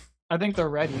blessings. I think they're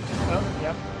ready. Oh,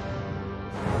 yep.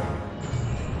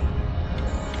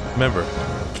 Remember,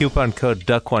 coupon code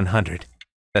DUCK100.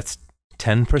 That's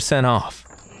 10% off.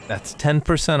 That's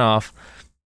 10% off.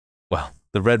 Well,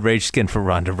 the red rage skin for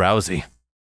Ronda Rousey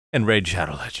and Raid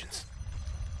Shadow Legends.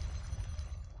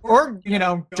 Or, you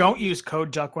know, don't use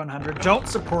code DUCK100. Don't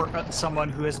support someone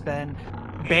who has been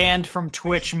banned from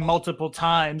Twitch multiple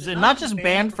times. And not just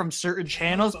banned from certain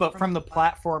channels, but from the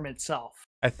platform itself.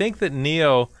 I think that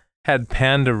Neo had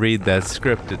Panda read that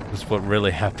script. It was what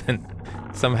really happened.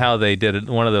 Somehow they did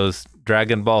one of those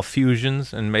Dragon Ball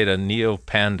fusions and made a Neo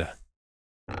Panda.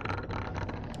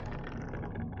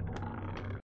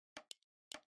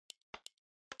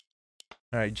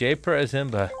 All right,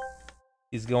 Jperzimba.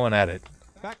 He's going at it.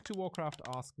 Back to Warcraft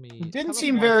asked me. Didn't "Tell us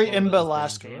seem why very Florida Imba is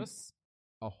last game. dangerous.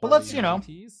 Ahoy, But let's, you know,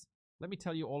 mateys. Let me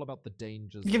tell you all about the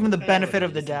dangers. give him the benefit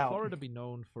of the Is doubt. Florida be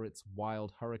known for its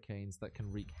wild hurricanes that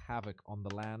can wreak havoc on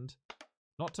the land.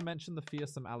 Not to mention the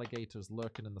fearsome alligators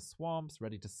lurking in the swamps,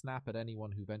 ready to snap at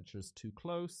anyone who ventures too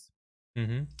close.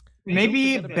 Mm-hmm.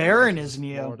 Maybe Baron is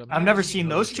Neo. I've never seen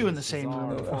those two in the same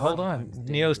room before. Hold on.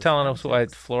 Neo's telling us why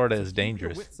Florida is Keep your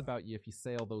dangerous. wits about you if you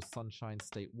sail those Sunshine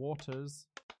State waters.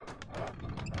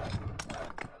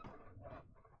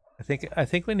 I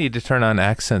think we need to turn on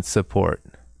accent support.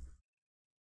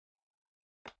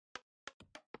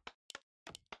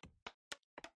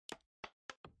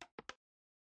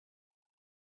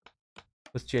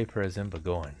 What's Jperzimba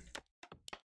going?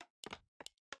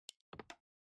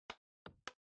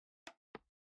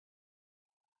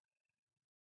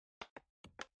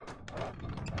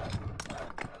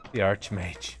 The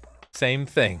Archmage. Same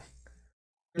thing.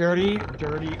 Dirty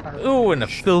Archmage. Ooh, and a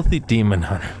filthy demon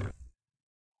hunter.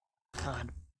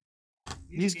 God.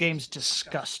 These games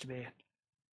disgust me.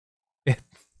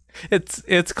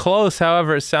 It's close,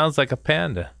 however, it sounds like a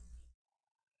panda.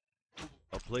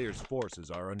 A player's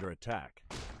forces are under attack.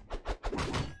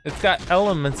 It's got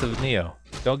elements of Neo.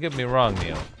 Don't get me wrong,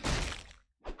 Neo.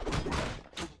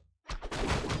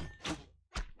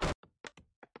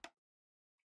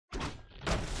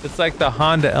 It's like the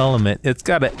Honda Element. It's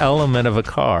got an element of a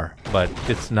car, but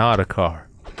it's not a car.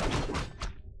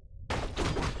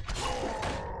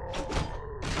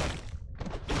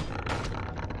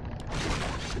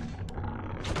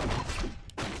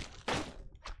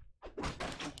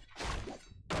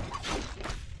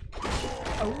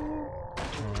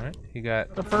 Alright, he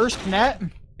got The first net.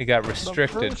 he got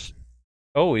restricted.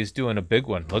 Oh, he's doing a big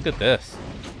one. Look at this.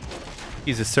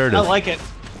 He's assertive. I like it.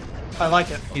 I like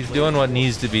it. He's doing what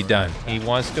needs to be done. He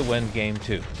wants to win game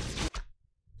 2.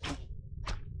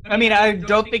 I mean, I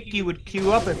don't think he would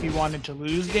queue up if he wanted to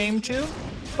lose game 2,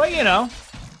 but you know.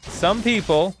 Some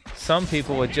people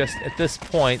would just at this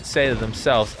point say to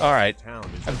themselves, "All right,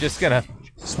 I'm just gonna."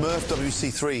 Smurf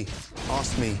WC3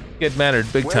 asked me, get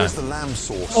mannered big time. Where's the lamb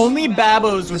sauce? Only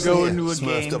babos would go Listen into a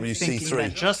here, game Smurf WC3. thinking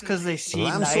that just because they see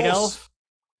lamb Night sauce? Elf,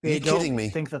 Are they you don't kidding me?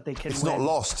 think that they can It's win. not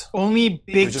lost. Only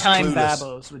You're just big-time clueless.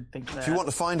 babos would think that. If you want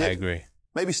to find it, I agree.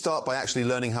 Maybe start by actually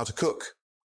learning how to cook.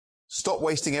 Stop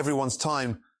wasting everyone's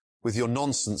time with your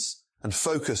nonsense and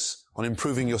focus on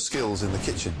improving your skills in the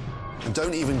kitchen. And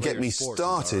don't even get me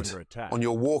started on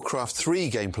your Warcraft 3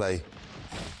 gameplay.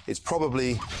 It's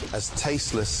probably as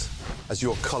tasteless as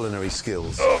your culinary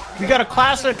skills. We got a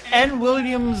classic N.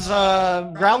 Williams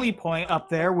rally point up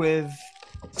there with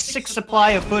 6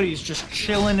 supply of footies just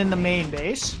chilling in the main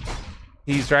base.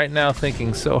 He's right now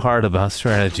thinking so hard about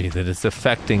strategy that it's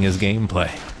affecting his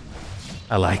gameplay.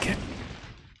 I like it.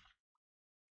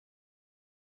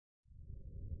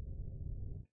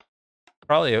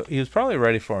 He was probably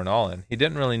ready for an all-in. He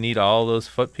didn't really need all those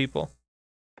foot people.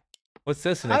 What's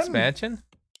this, an expansion?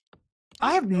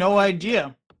 I have no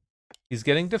idea. He's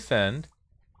getting defend.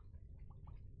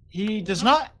 He does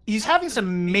not. He's having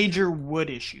some major wood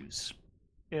issues,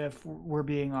 if we're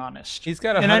being honest. He's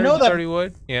got And I know that 130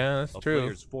 wood. Yeah, that's true.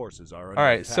 Player's forces are All under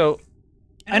right, attack. so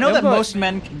I know that Imba- most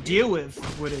men can deal with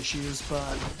wood issues,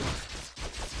 but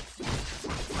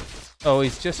oh,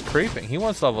 he's just creeping. He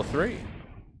wants level 3.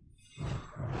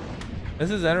 This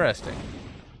is interesting.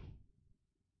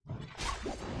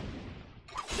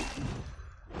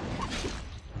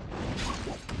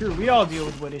 sure, we all deal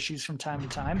with wood issues from time to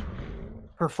time.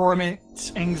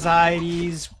 Performance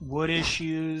anxieties, wood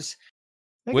issues.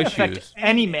 They can affect Wishes.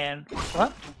 any man.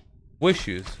 What?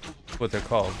 Wishes, what they're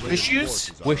called.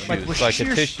 Wishes? Wishes, like a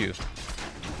wishes? tissue.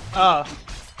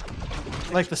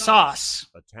 Like the sauce.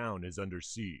 A town is under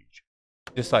siege.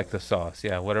 Just like the sauce,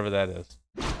 yeah, whatever that is.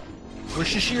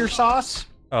 Worcestershire sauce?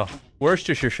 Oh,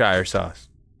 Worcestershire sauce.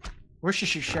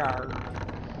 Worcestershire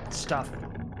stuff.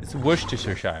 It's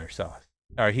Worcestershire sauce.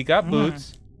 All right, he got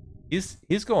boots.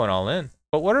 He's going all in.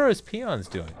 But what are his peons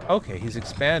doing? Okay, he's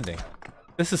expanding.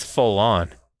 This is full on.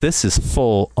 This is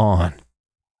full on.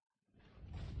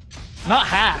 Not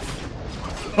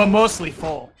half, but mostly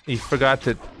full. He forgot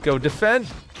to go defend.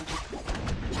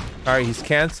 All right, he's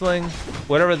canceling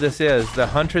whatever this is. The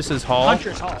Huntress's Hall.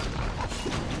 Hunter's Hall.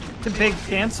 It's a big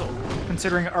cancel,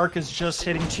 considering Ark is just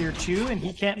hitting tier 2 and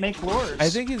he can't make lures. I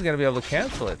think he's gonna be able to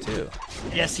cancel it too.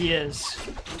 Yes, he is.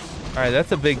 All right,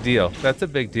 that's a big deal. That's a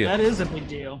big deal. That is a big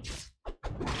deal.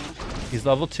 He's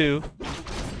level 2.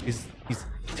 He's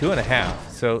 2.5.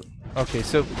 So okay,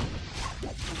 so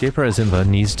Jperzimba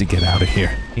needs to get out of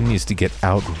here. He needs to get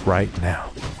out right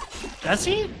now. Does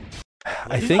he?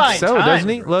 I He's think buying so, time. doesn't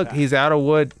he? Look, he's out of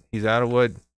wood. He's out of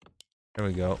wood. There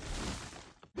we go.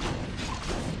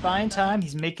 Buying time.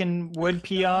 He's making wood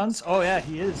peons. Oh yeah,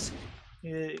 he is.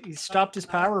 He stopped his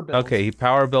power build. Okay, he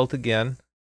power built again.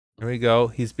 There we go.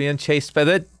 He's being chased by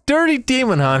that dirty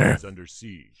demon hunter. Is under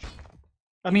siege.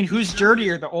 I mean, who's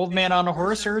dirtier, the old man on a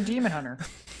horse or a demon hunter?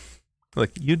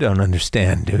 Look, you don't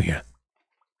understand, do you?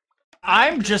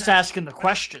 I'm just asking the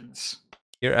questions.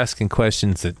 You're asking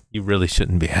questions that you really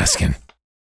shouldn't be asking.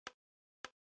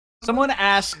 Someone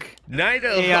ask Night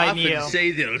Elves AI often Neo, say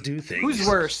they'll do things. who's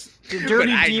worse, the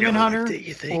dirty But I demon know hunter what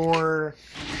you think. or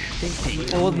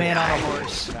the old man on a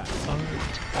horse?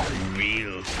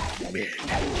 Real men.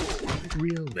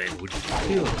 Real men would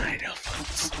kill Night Elf on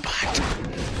the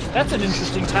spot. That's an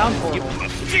interesting town portal.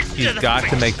 He's got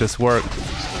to make this work.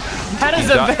 That is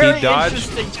He a very dodged.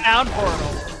 interesting town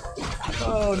portal.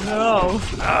 Oh no.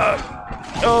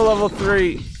 Oh, level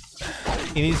 3.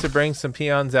 He needs to bring some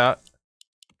peons out.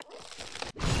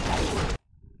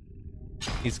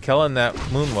 He's killing that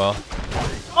moonwell.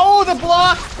 Oh, the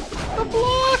block! The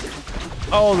block!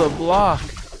 Oh, the block.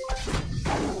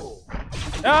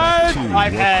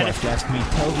 I've had asked me,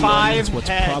 tell the 5 audience what's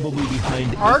head. probably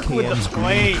behind Arc with the AKM's green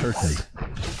blades. curtain.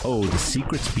 Oh, the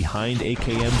secrets behind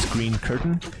AKM's green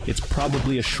curtain? It's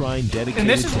probably a shrine dedicated And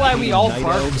this is to why we hating all night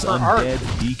bark elves, for Arc. undead,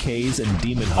 DKs, and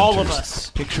demon hunters. All of us.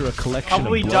 Picture a collection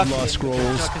Probably of Duck blood law is-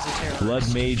 scrolls, Duck is a terrorist.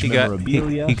 blood mage He got-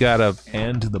 memorabilia, he got a-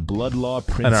 and the blood law an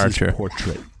prince's archer.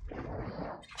 portrait.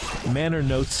 Manor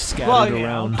notes scattered Well, you know,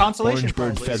 around, consolation orange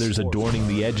bird prizes. feathers adorning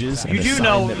the edges. You and a do sign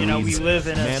know, that we reads, live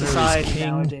in a "Manor is society king."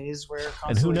 nowadays where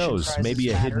And who consolation knows, prizes maybe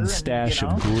a matter, hidden and, stash you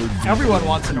know, of gourd everyone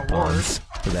wants an award. coupons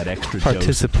for that extra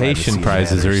Participation dose of privacy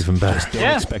prizes are matters. even better. Just don't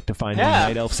Yeah. expect to find Yeah,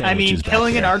 any night elf I sandwiches mean, back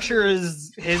killing an there. archer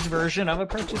is his version of a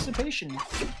participation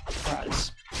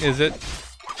prize. Is it?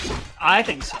 I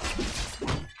think so.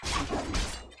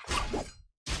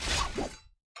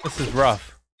 This is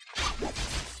rough.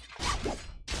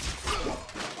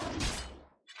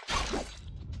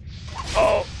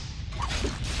 Oh!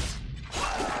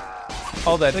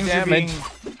 All that Things are damage.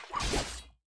 being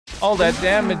All that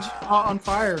damage. on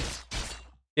fire.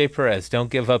 Jay Perez, don't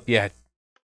give up yet.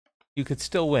 You could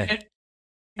still win.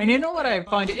 And you know what I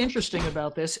find interesting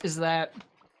about this is that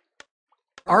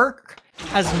Arc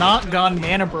has not gone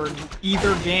mana burn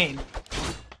either game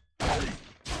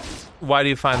Why do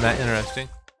you find that interesting?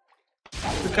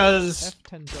 because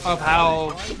of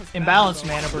how imbalanced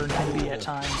mana burn can be at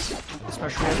times,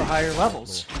 especially at the higher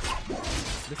levels.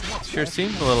 Sure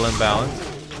seems a little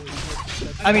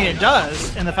imbalanced. I mean, it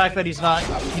does, and the fact that he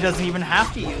doesn't even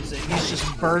have to use it. He's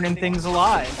just burning things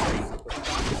alive.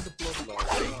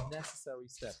 Necessary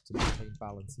step to maintain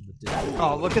balance in the digital.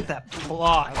 Oh, look at that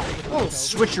block. Oh,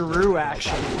 switcheroo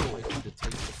action. The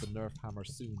taste of the nerf hammer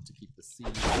soon to keep the siege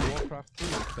of Warcraft 3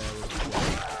 fair as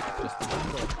well. Just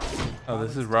remember, Oh,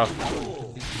 this is rough.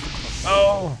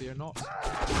 oh! Fear not.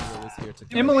 Hero is here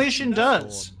to Immolation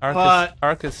does, Arc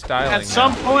but is styling at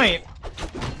some now. point,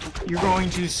 you're going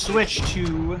to switch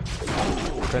to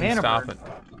Couldn't mana stop burn. it.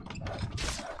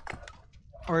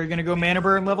 Or you're going to go mana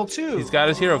burn level 2. He's got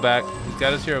his hero back. He's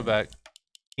got his hero back.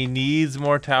 He needs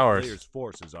more towers. Players'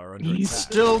 forces are under He's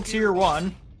attack. still tier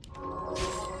 1.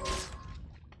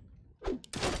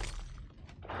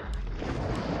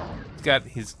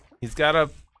 He's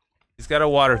got a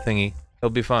water thingy. He'll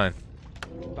be fine.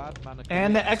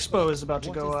 And the expo is about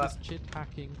to go up.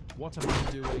 What am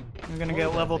I doing? I'm going to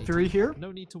get level 3 here.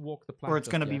 No need to walk the Or it's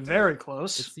just going to be yet. very It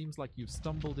close. seems like you've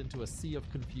stumbled into a sea of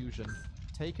confusion.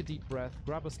 Take a deep breath,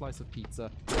 grab a slice of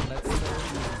pizza, and let's sail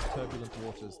through these turbulent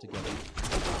waters together.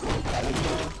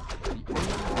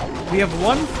 We have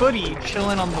one footy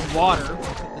chilling on the water,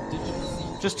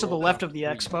 just to the left of the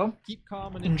expo, Keep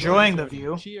calm and enjoying enjoy the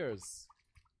view, Cheers.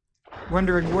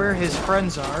 wondering where his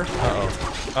friends are.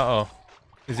 Uh-oh. Uh-oh.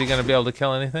 Is he going to be able to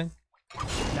kill anything?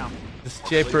 No. This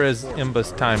Japer is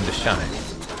Imba's time to shine.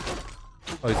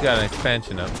 Oh, he's got an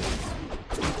expansion up.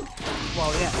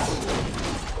 Well, yeah.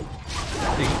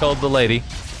 He killed the lady.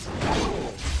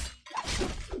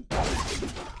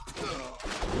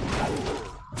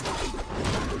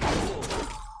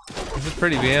 This is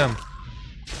pretty BM.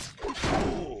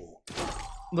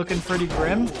 Looking pretty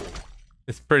grim.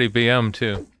 It's pretty BM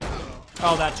too.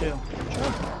 Oh, that too.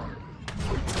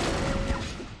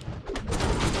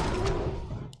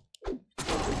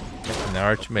 And the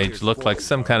Archmage looked like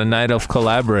some kind of Night Elf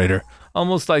collaborator.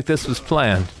 Almost like this was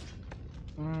planned.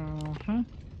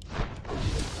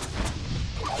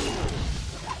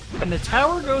 And the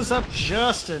tower goes up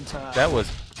just in time. That was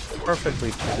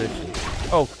perfectly positioned.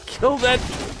 Oh, kill that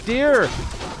deer!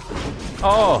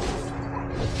 Oh,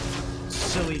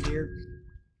 Silly deer.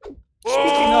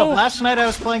 Speaking of, last night I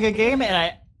was playing a game and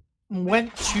I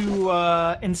went to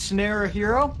ensnare a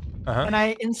hero, and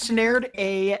I ensnared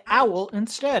a owl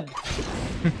instead.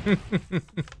 It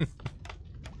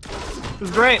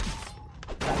was great.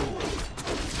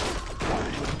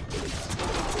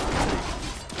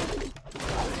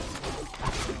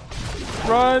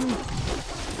 Run!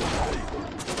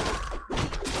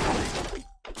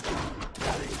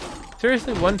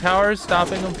 Seriously, one tower is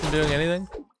stopping him from doing anything?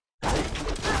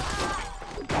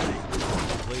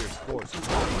 Player's force is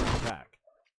under attack.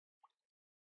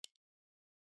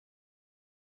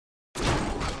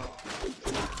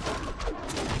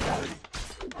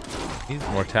 Needs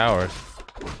more towers.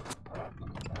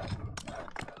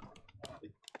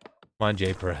 Come on,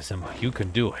 Jperzimba, you can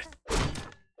do it.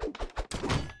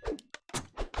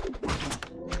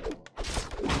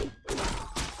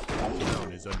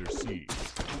 Town is under siege.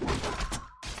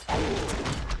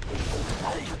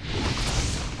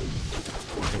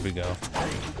 Here we go.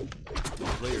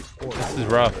 Player's force This is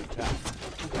rough.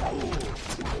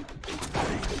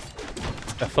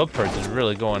 That foot person is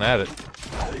really going at it.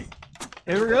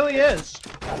 It really is.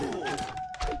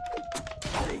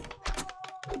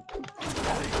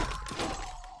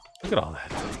 Look at all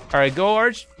that. All right, go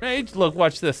Archmage. Look,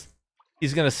 watch this.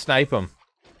 He's gonna snipe him.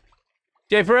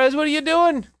 Jperez, what are you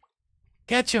doing?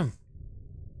 Catch him.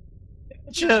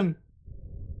 Catch him.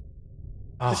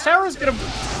 The tower's gonna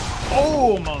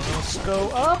almost go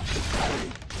up.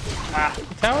 Ah,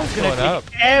 The tower's gonna going take up.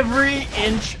 every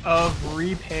inch of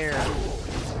repair.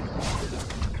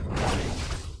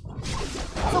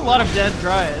 That's a lot of dead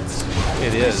dryads.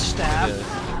 It is. Staff.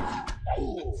 It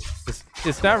is.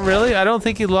 It's not really. I don't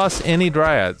think he lost any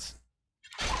dryads.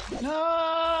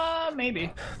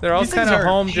 Maybe. They're all These kind things of are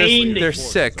home. Just pained. they're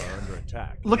sick.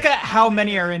 Look at how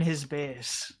many are in his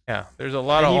base. Yeah, there's a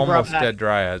lot that of he brought almost back. dead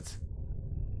dryads.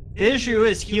 The issue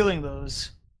is healing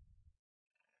those.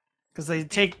 Because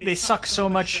they suck so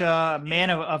much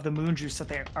mana of the moon juice that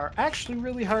they are actually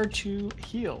really hard to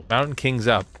heal. Mountain King's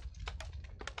up.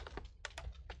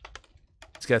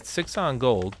 He's got 6 on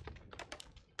gold.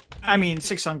 I mean,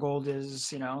 6 on gold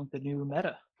is, you know, the new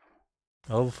meta.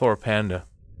 Level 4 Panda.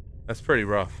 That's pretty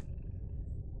rough.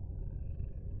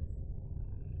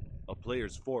 A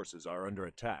player's forces are under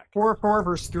attack. 4-4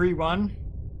 versus 3-1.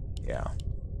 Yeah.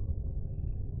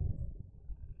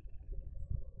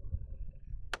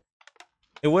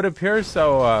 It would appear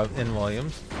so in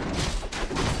Williams.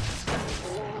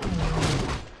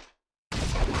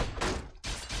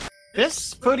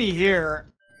 This footy here,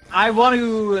 I want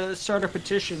to start a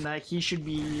petition that he should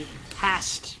be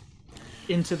cast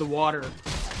into the water.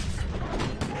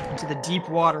 Into the deep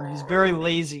water. He's very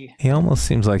lazy. He almost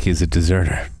seems like he's a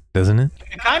deserter, doesn't it?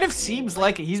 It kind of seems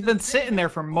like it. He's been sitting there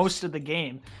for most of the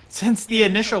game. Since the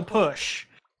initial push.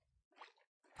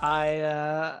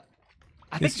 I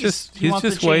think He's he wants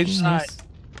just to change waiting. sides.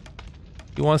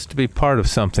 He wants to be part of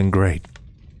something great.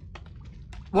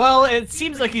 Well, it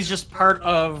seems like he's just part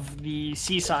of the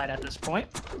seaside at this point.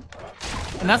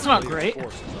 And that's not great.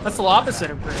 That's the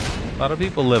opposite of great. A lot of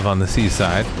people live on the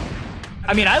seaside.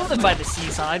 I mean, I live by the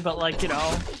seaside, but like, you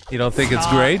know... You don't think it's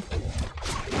not- great?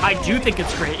 I do think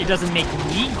it's great. It doesn't make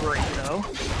me great, though.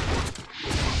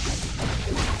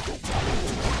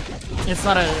 It's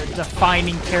not a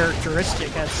defining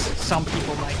characteristic, as some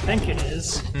people might think it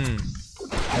is. Hmm.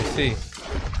 I see.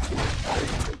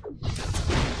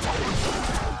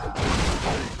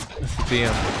 This is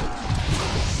BM.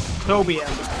 Tobia.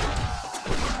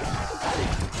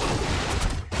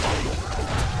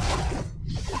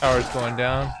 Tower's going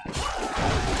down.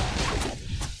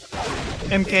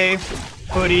 MK,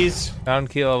 hoodies. Mountain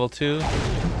Key level 2.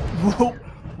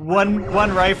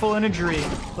 one rifle and a dream.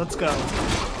 Let's go.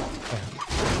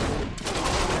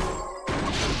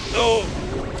 Oh!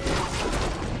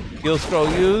 Heal scroll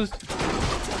used.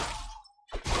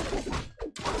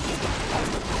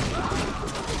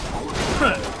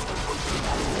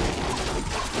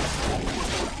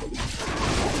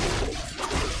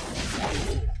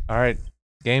 All right,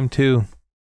 game 2.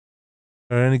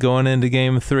 We're only going into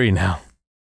game 3 now.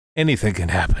 Anything can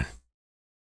happen.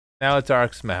 Now it's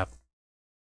Ark's map.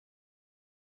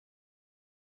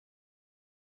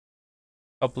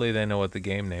 Hopefully they know what the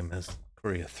game name is.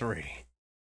 Korea 3.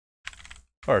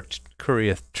 Or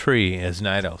Korea Tree, as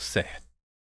Night Elves say it.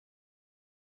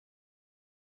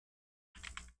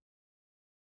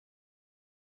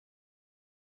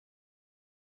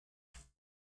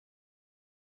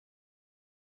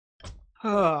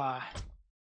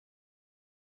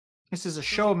 This is a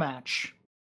show match.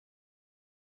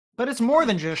 But it's more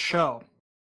than just show.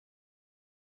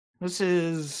 This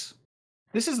is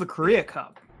the Korea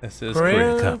Cup. This is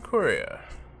Korea Cup. Korea.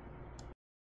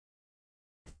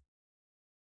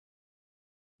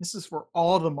 This is for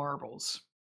all the marbles.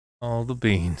 All the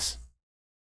beans.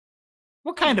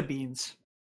 What kind of beans?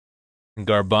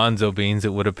 Garbanzo beans,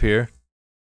 it would appear.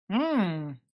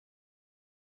 Hmm.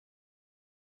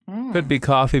 Could be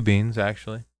coffee beans,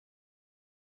 actually.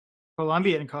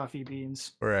 Colombian coffee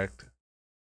beans. Correct.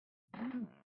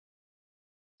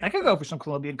 I could go for some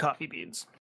Colombian coffee beans.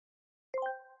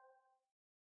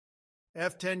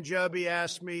 F10 Jubby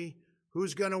asked me,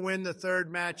 who's going to win the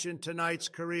third match in tonight's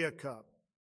Korea Cup?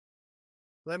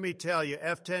 Let me tell you,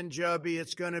 F10 Jubby,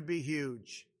 it's going to be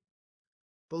huge.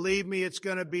 Believe me, it's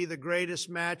going to be the greatest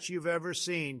match you've ever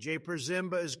seen.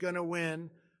 Jperzimba is going to win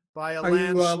by a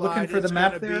landslide. Are you looking for the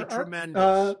map there,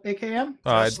 AKM?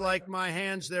 Just like my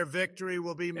hands, their victory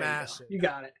will be massive. You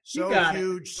got it. So You got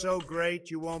huge, so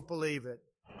great, you won't believe it.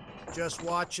 Just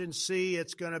watch and see.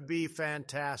 It's going to be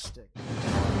fantastic. There's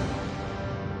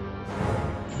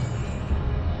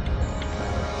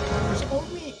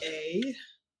only a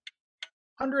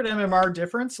 100 MMR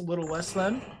difference, a little less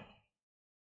than.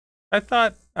 I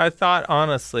thought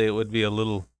honestly it would be a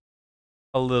little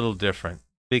different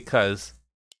because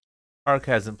Ark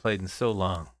hasn't played in so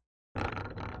long.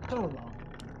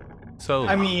 So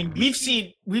I mean, we've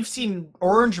seen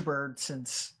Orangebird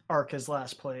since Ark has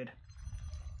last played.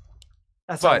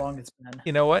 That's how long it's been.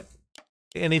 You know what?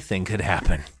 Anything could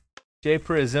happen.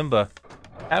 Jperzimba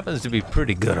happens to be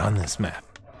pretty good on this map.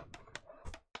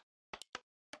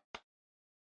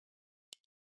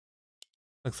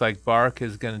 Looks like Bark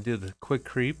is going to do the quick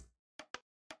creep.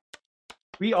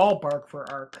 We all bark for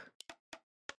Ark.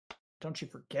 Don't you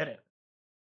forget it.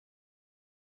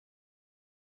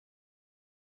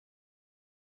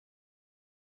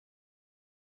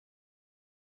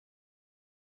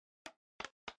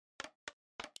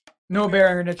 No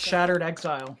Baron, it's Shattered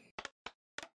Exile.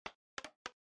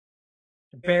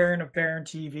 Baron of Baron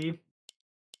TV.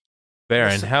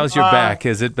 Baron, how's your back?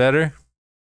 Is it better?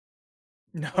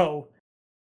 No.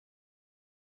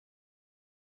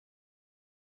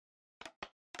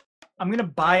 I'm gonna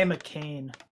buy him a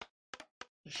cane.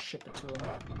 Just ship it to him.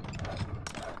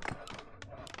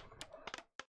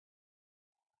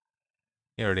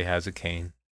 He already has a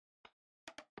cane.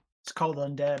 It's called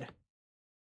Undead.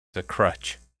 It's a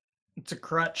crutch. It's a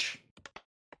crutch.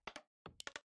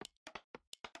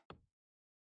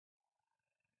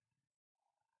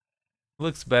 It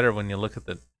looks better when you look at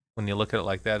it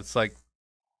like that. It's like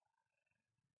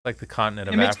the continent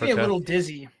of Africa. It makes me a little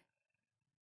dizzy.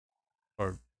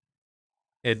 Or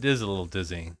it is a little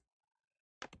dizzying.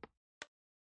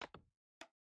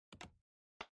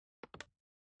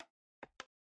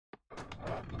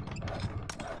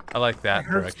 I like that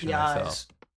direction myself.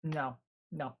 No.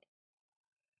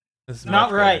 This is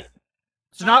not right.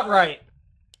 It's not right.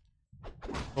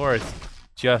 Or it's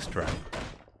just right.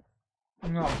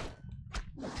 No.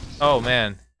 Oh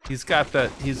man, he's got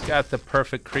the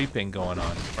perfect creeping going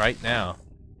on right now.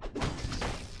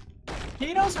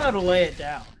 He knows how to lay it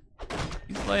down.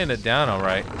 He's laying it down all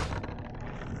right.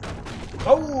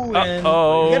 Oh, and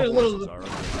you get a little.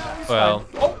 Well.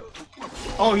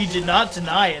 Oh, he did not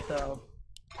deny it though.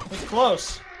 It was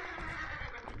close.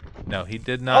 No, he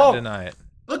did not deny it.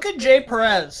 Look at Jay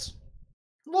Perez.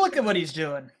 Look at what he's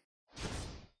doing.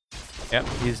 Yep,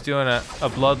 he's doing a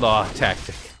blood law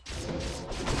tactic.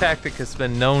 The tactic has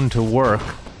been known to work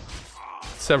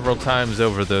several times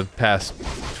over the past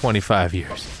 25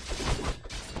 years.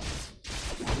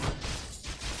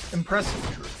 Impressive.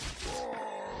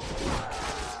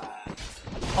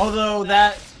 Although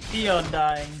that peon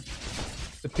dying.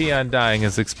 The peon dying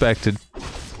is expected.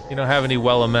 You don't have any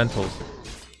well elementals.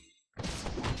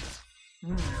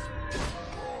 I've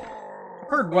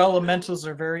heard well elementals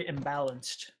are very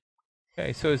imbalanced.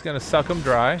 Okay, so he's gonna suck them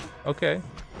dry. Okay,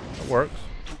 that works.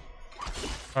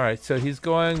 All right, so he's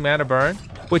going mana burn,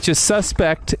 which is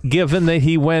suspect given that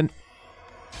he went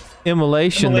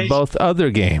immolation to both other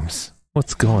games.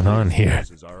 What's going on here?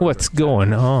 What's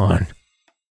going on?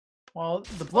 Well,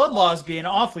 the blood law is being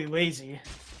awfully lazy.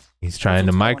 He's trying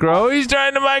to micro. He's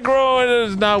trying to micro,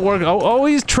 and it's not working. Oh,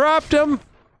 he's trapped him.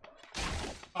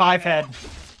 5 head.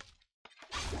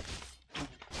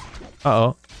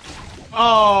 Uh-oh.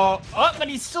 Oh, but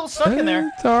he's still stuck in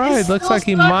there. It's all right. It looks like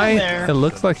he might. It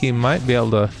looks like he might be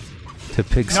able to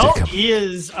pig stick him. He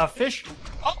is a fish.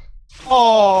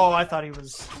 Oh, I thought he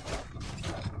was.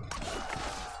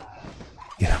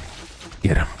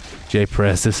 Get him. Jay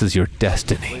Perez, this is your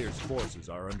destiny.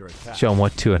 Show him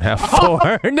what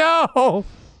 2.5, 4. No!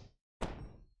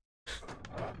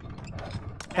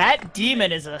 That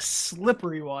demon is a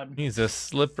slippery one. He's a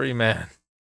slippery man.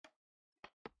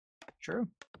 True.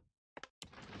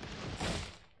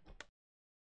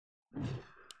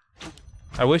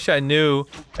 I wish I knew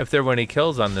if there were any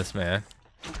kills on this man.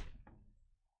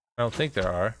 I don't think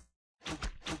there are.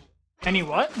 Any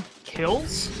what?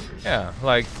 Kills? Yeah,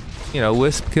 like, you know,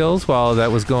 wisp kills while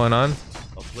that was going on.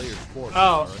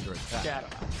 Oh, yeah.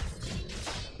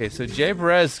 Okay, so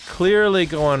Jperez clearly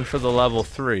going for the level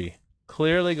 3.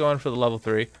 Clearly going for the level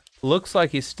 3. Looks like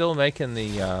he's still making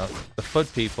the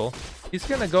foot people. He's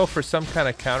gonna go for some kind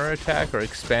of counterattack or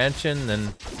expansion,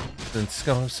 then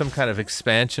some kind of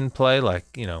expansion play, like,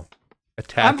 you know,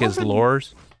 attack his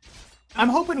lures. I'm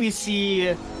hoping we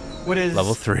see what is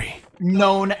level 3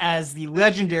 known as the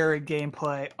legendary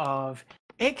gameplay of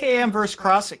AKM versus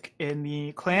Crossic in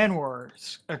the Clan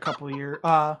Wars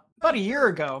about a year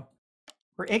ago,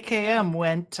 where AKM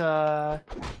went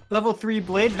level 3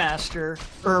 Blade Master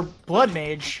or Blood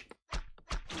Mage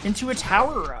into a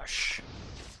tower rush.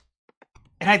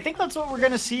 And I think that's what we're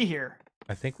gonna see here.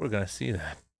 I think we're gonna see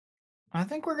that. I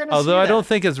think we're gonna Although see I that. don't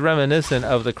think it's reminiscent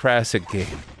of the Crossic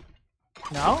game.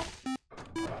 No?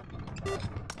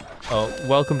 Oh,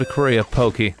 welcome to Korea,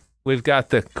 Pokey. We've got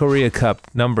the Korea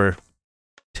Cup number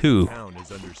 2. Town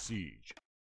is under siege.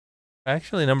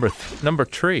 Actually, number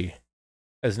 3,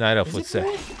 as Night Elf would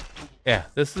say. Yeah,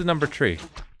 this is number 3.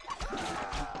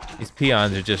 These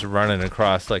peons are just running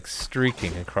across, like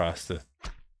streaking across the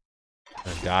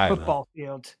Football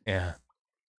field. Yeah.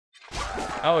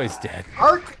 Oh, he's dead.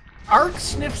 Ark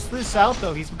sniffs this out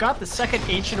though. He's got the second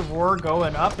Ancient of War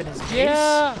going up in his base.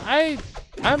 Yeah,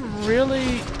 I'm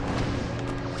really.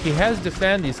 He has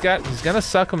defend. He's gonna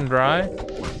suck him dry.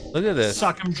 Look at this.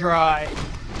 Suck him dry.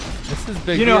 This is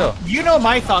big deal. You know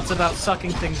my thoughts about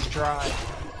sucking things dry.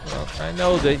 Well, I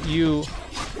know that you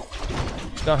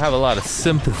don't have a lot of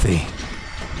sympathy.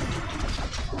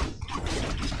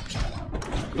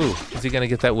 Ooh, is he gonna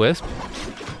get that wisp?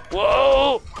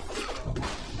 Whoa!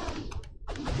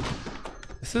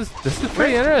 This is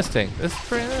pretty interesting. This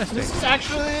is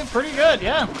actually pretty good,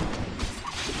 yeah.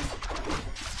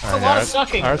 It's a lot of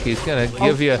sucking. Arky's gonna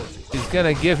give you. He's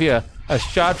gonna give you a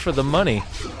shot for the money.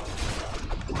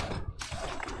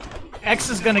 X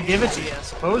is gonna give it to you,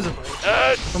 supposedly.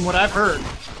 From what I've heard.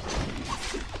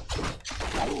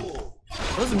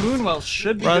 Those Moonwells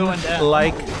should be going down.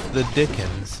 Like the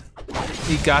Dickens.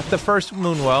 He got the first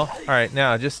Moonwell. Alright,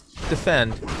 now just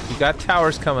defend. You got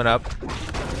towers coming up.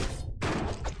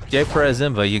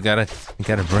 Jperzimba, you gotta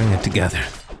bring it together.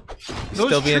 Those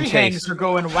still being tree chased. hangs are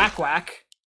going whack whack,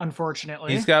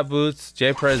 unfortunately. He's got boots.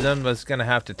 Jperzimba's gonna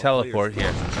have to teleport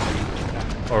here.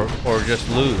 Or just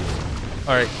lose.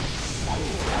 Alright.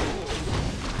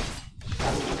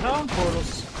 Town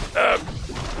portals.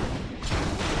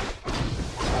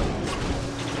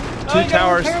 Two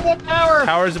towers. Repair that tower.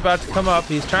 Tower's about to come up.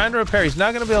 He's trying to repair. He's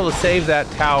not going to be able to save that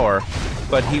tower,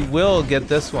 but he will get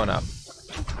this one up.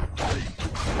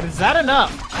 But is that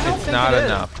enough? I don't It's think not it is.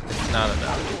 enough. It's not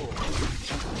enough.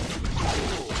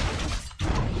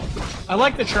 I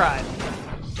like the try.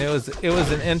 It was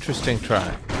an interesting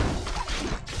try.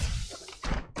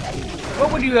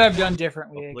 What would you have done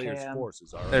differently,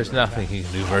 AKM? There's nothing he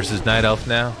can do versus Night Elf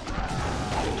now.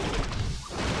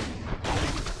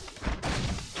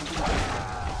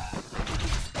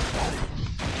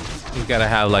 You gotta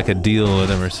have like a deal with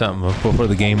him or something before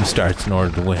the game starts in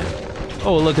order to win.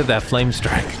 Oh, look at that flame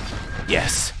strike.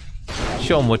 Yes.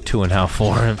 Show him what 2 and how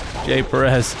for him.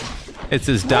 Jperez. It's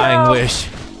his dying wish.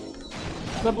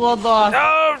 The blood loss.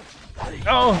 No!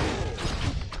 Oh!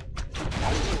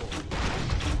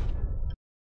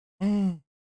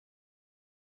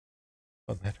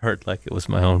 Oh, that hurt like it was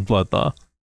my own blood law.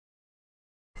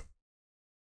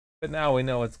 But now we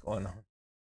know what's going on.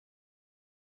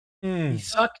 He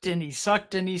sucked and he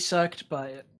sucked and he sucked,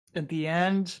 but at the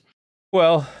end,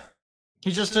 well,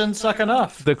 he just didn't suck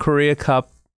enough. The Korea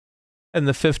Cup and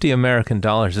the $50 American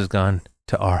has gone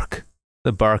to Ark,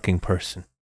 the barking person.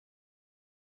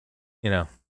 You know,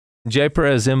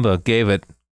 Jperzimba gave it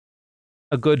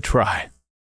a good try.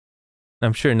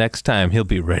 I'm sure next time he'll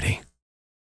be ready.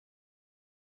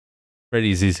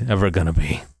 Ready as he's ever gonna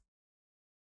be.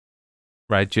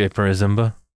 Right,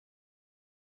 Jperzimba?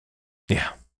 Yeah.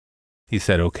 He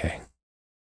said okay.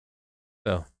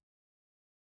 So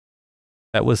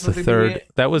that was the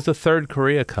third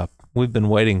Korea Cup we've been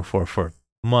waiting for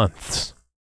months.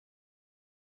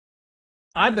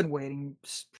 I've been waiting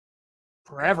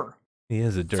forever. He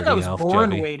is a dirty I was elf, born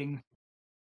Jody. waiting.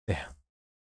 Yeah.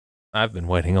 I've been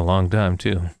waiting a long time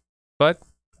too. But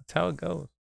that's how it goes.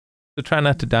 So try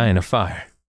not to die in a fire.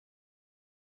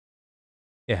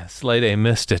 Yeah, Slade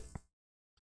missed it.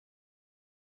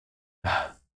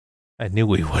 I knew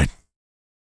we would.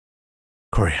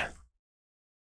 Korea.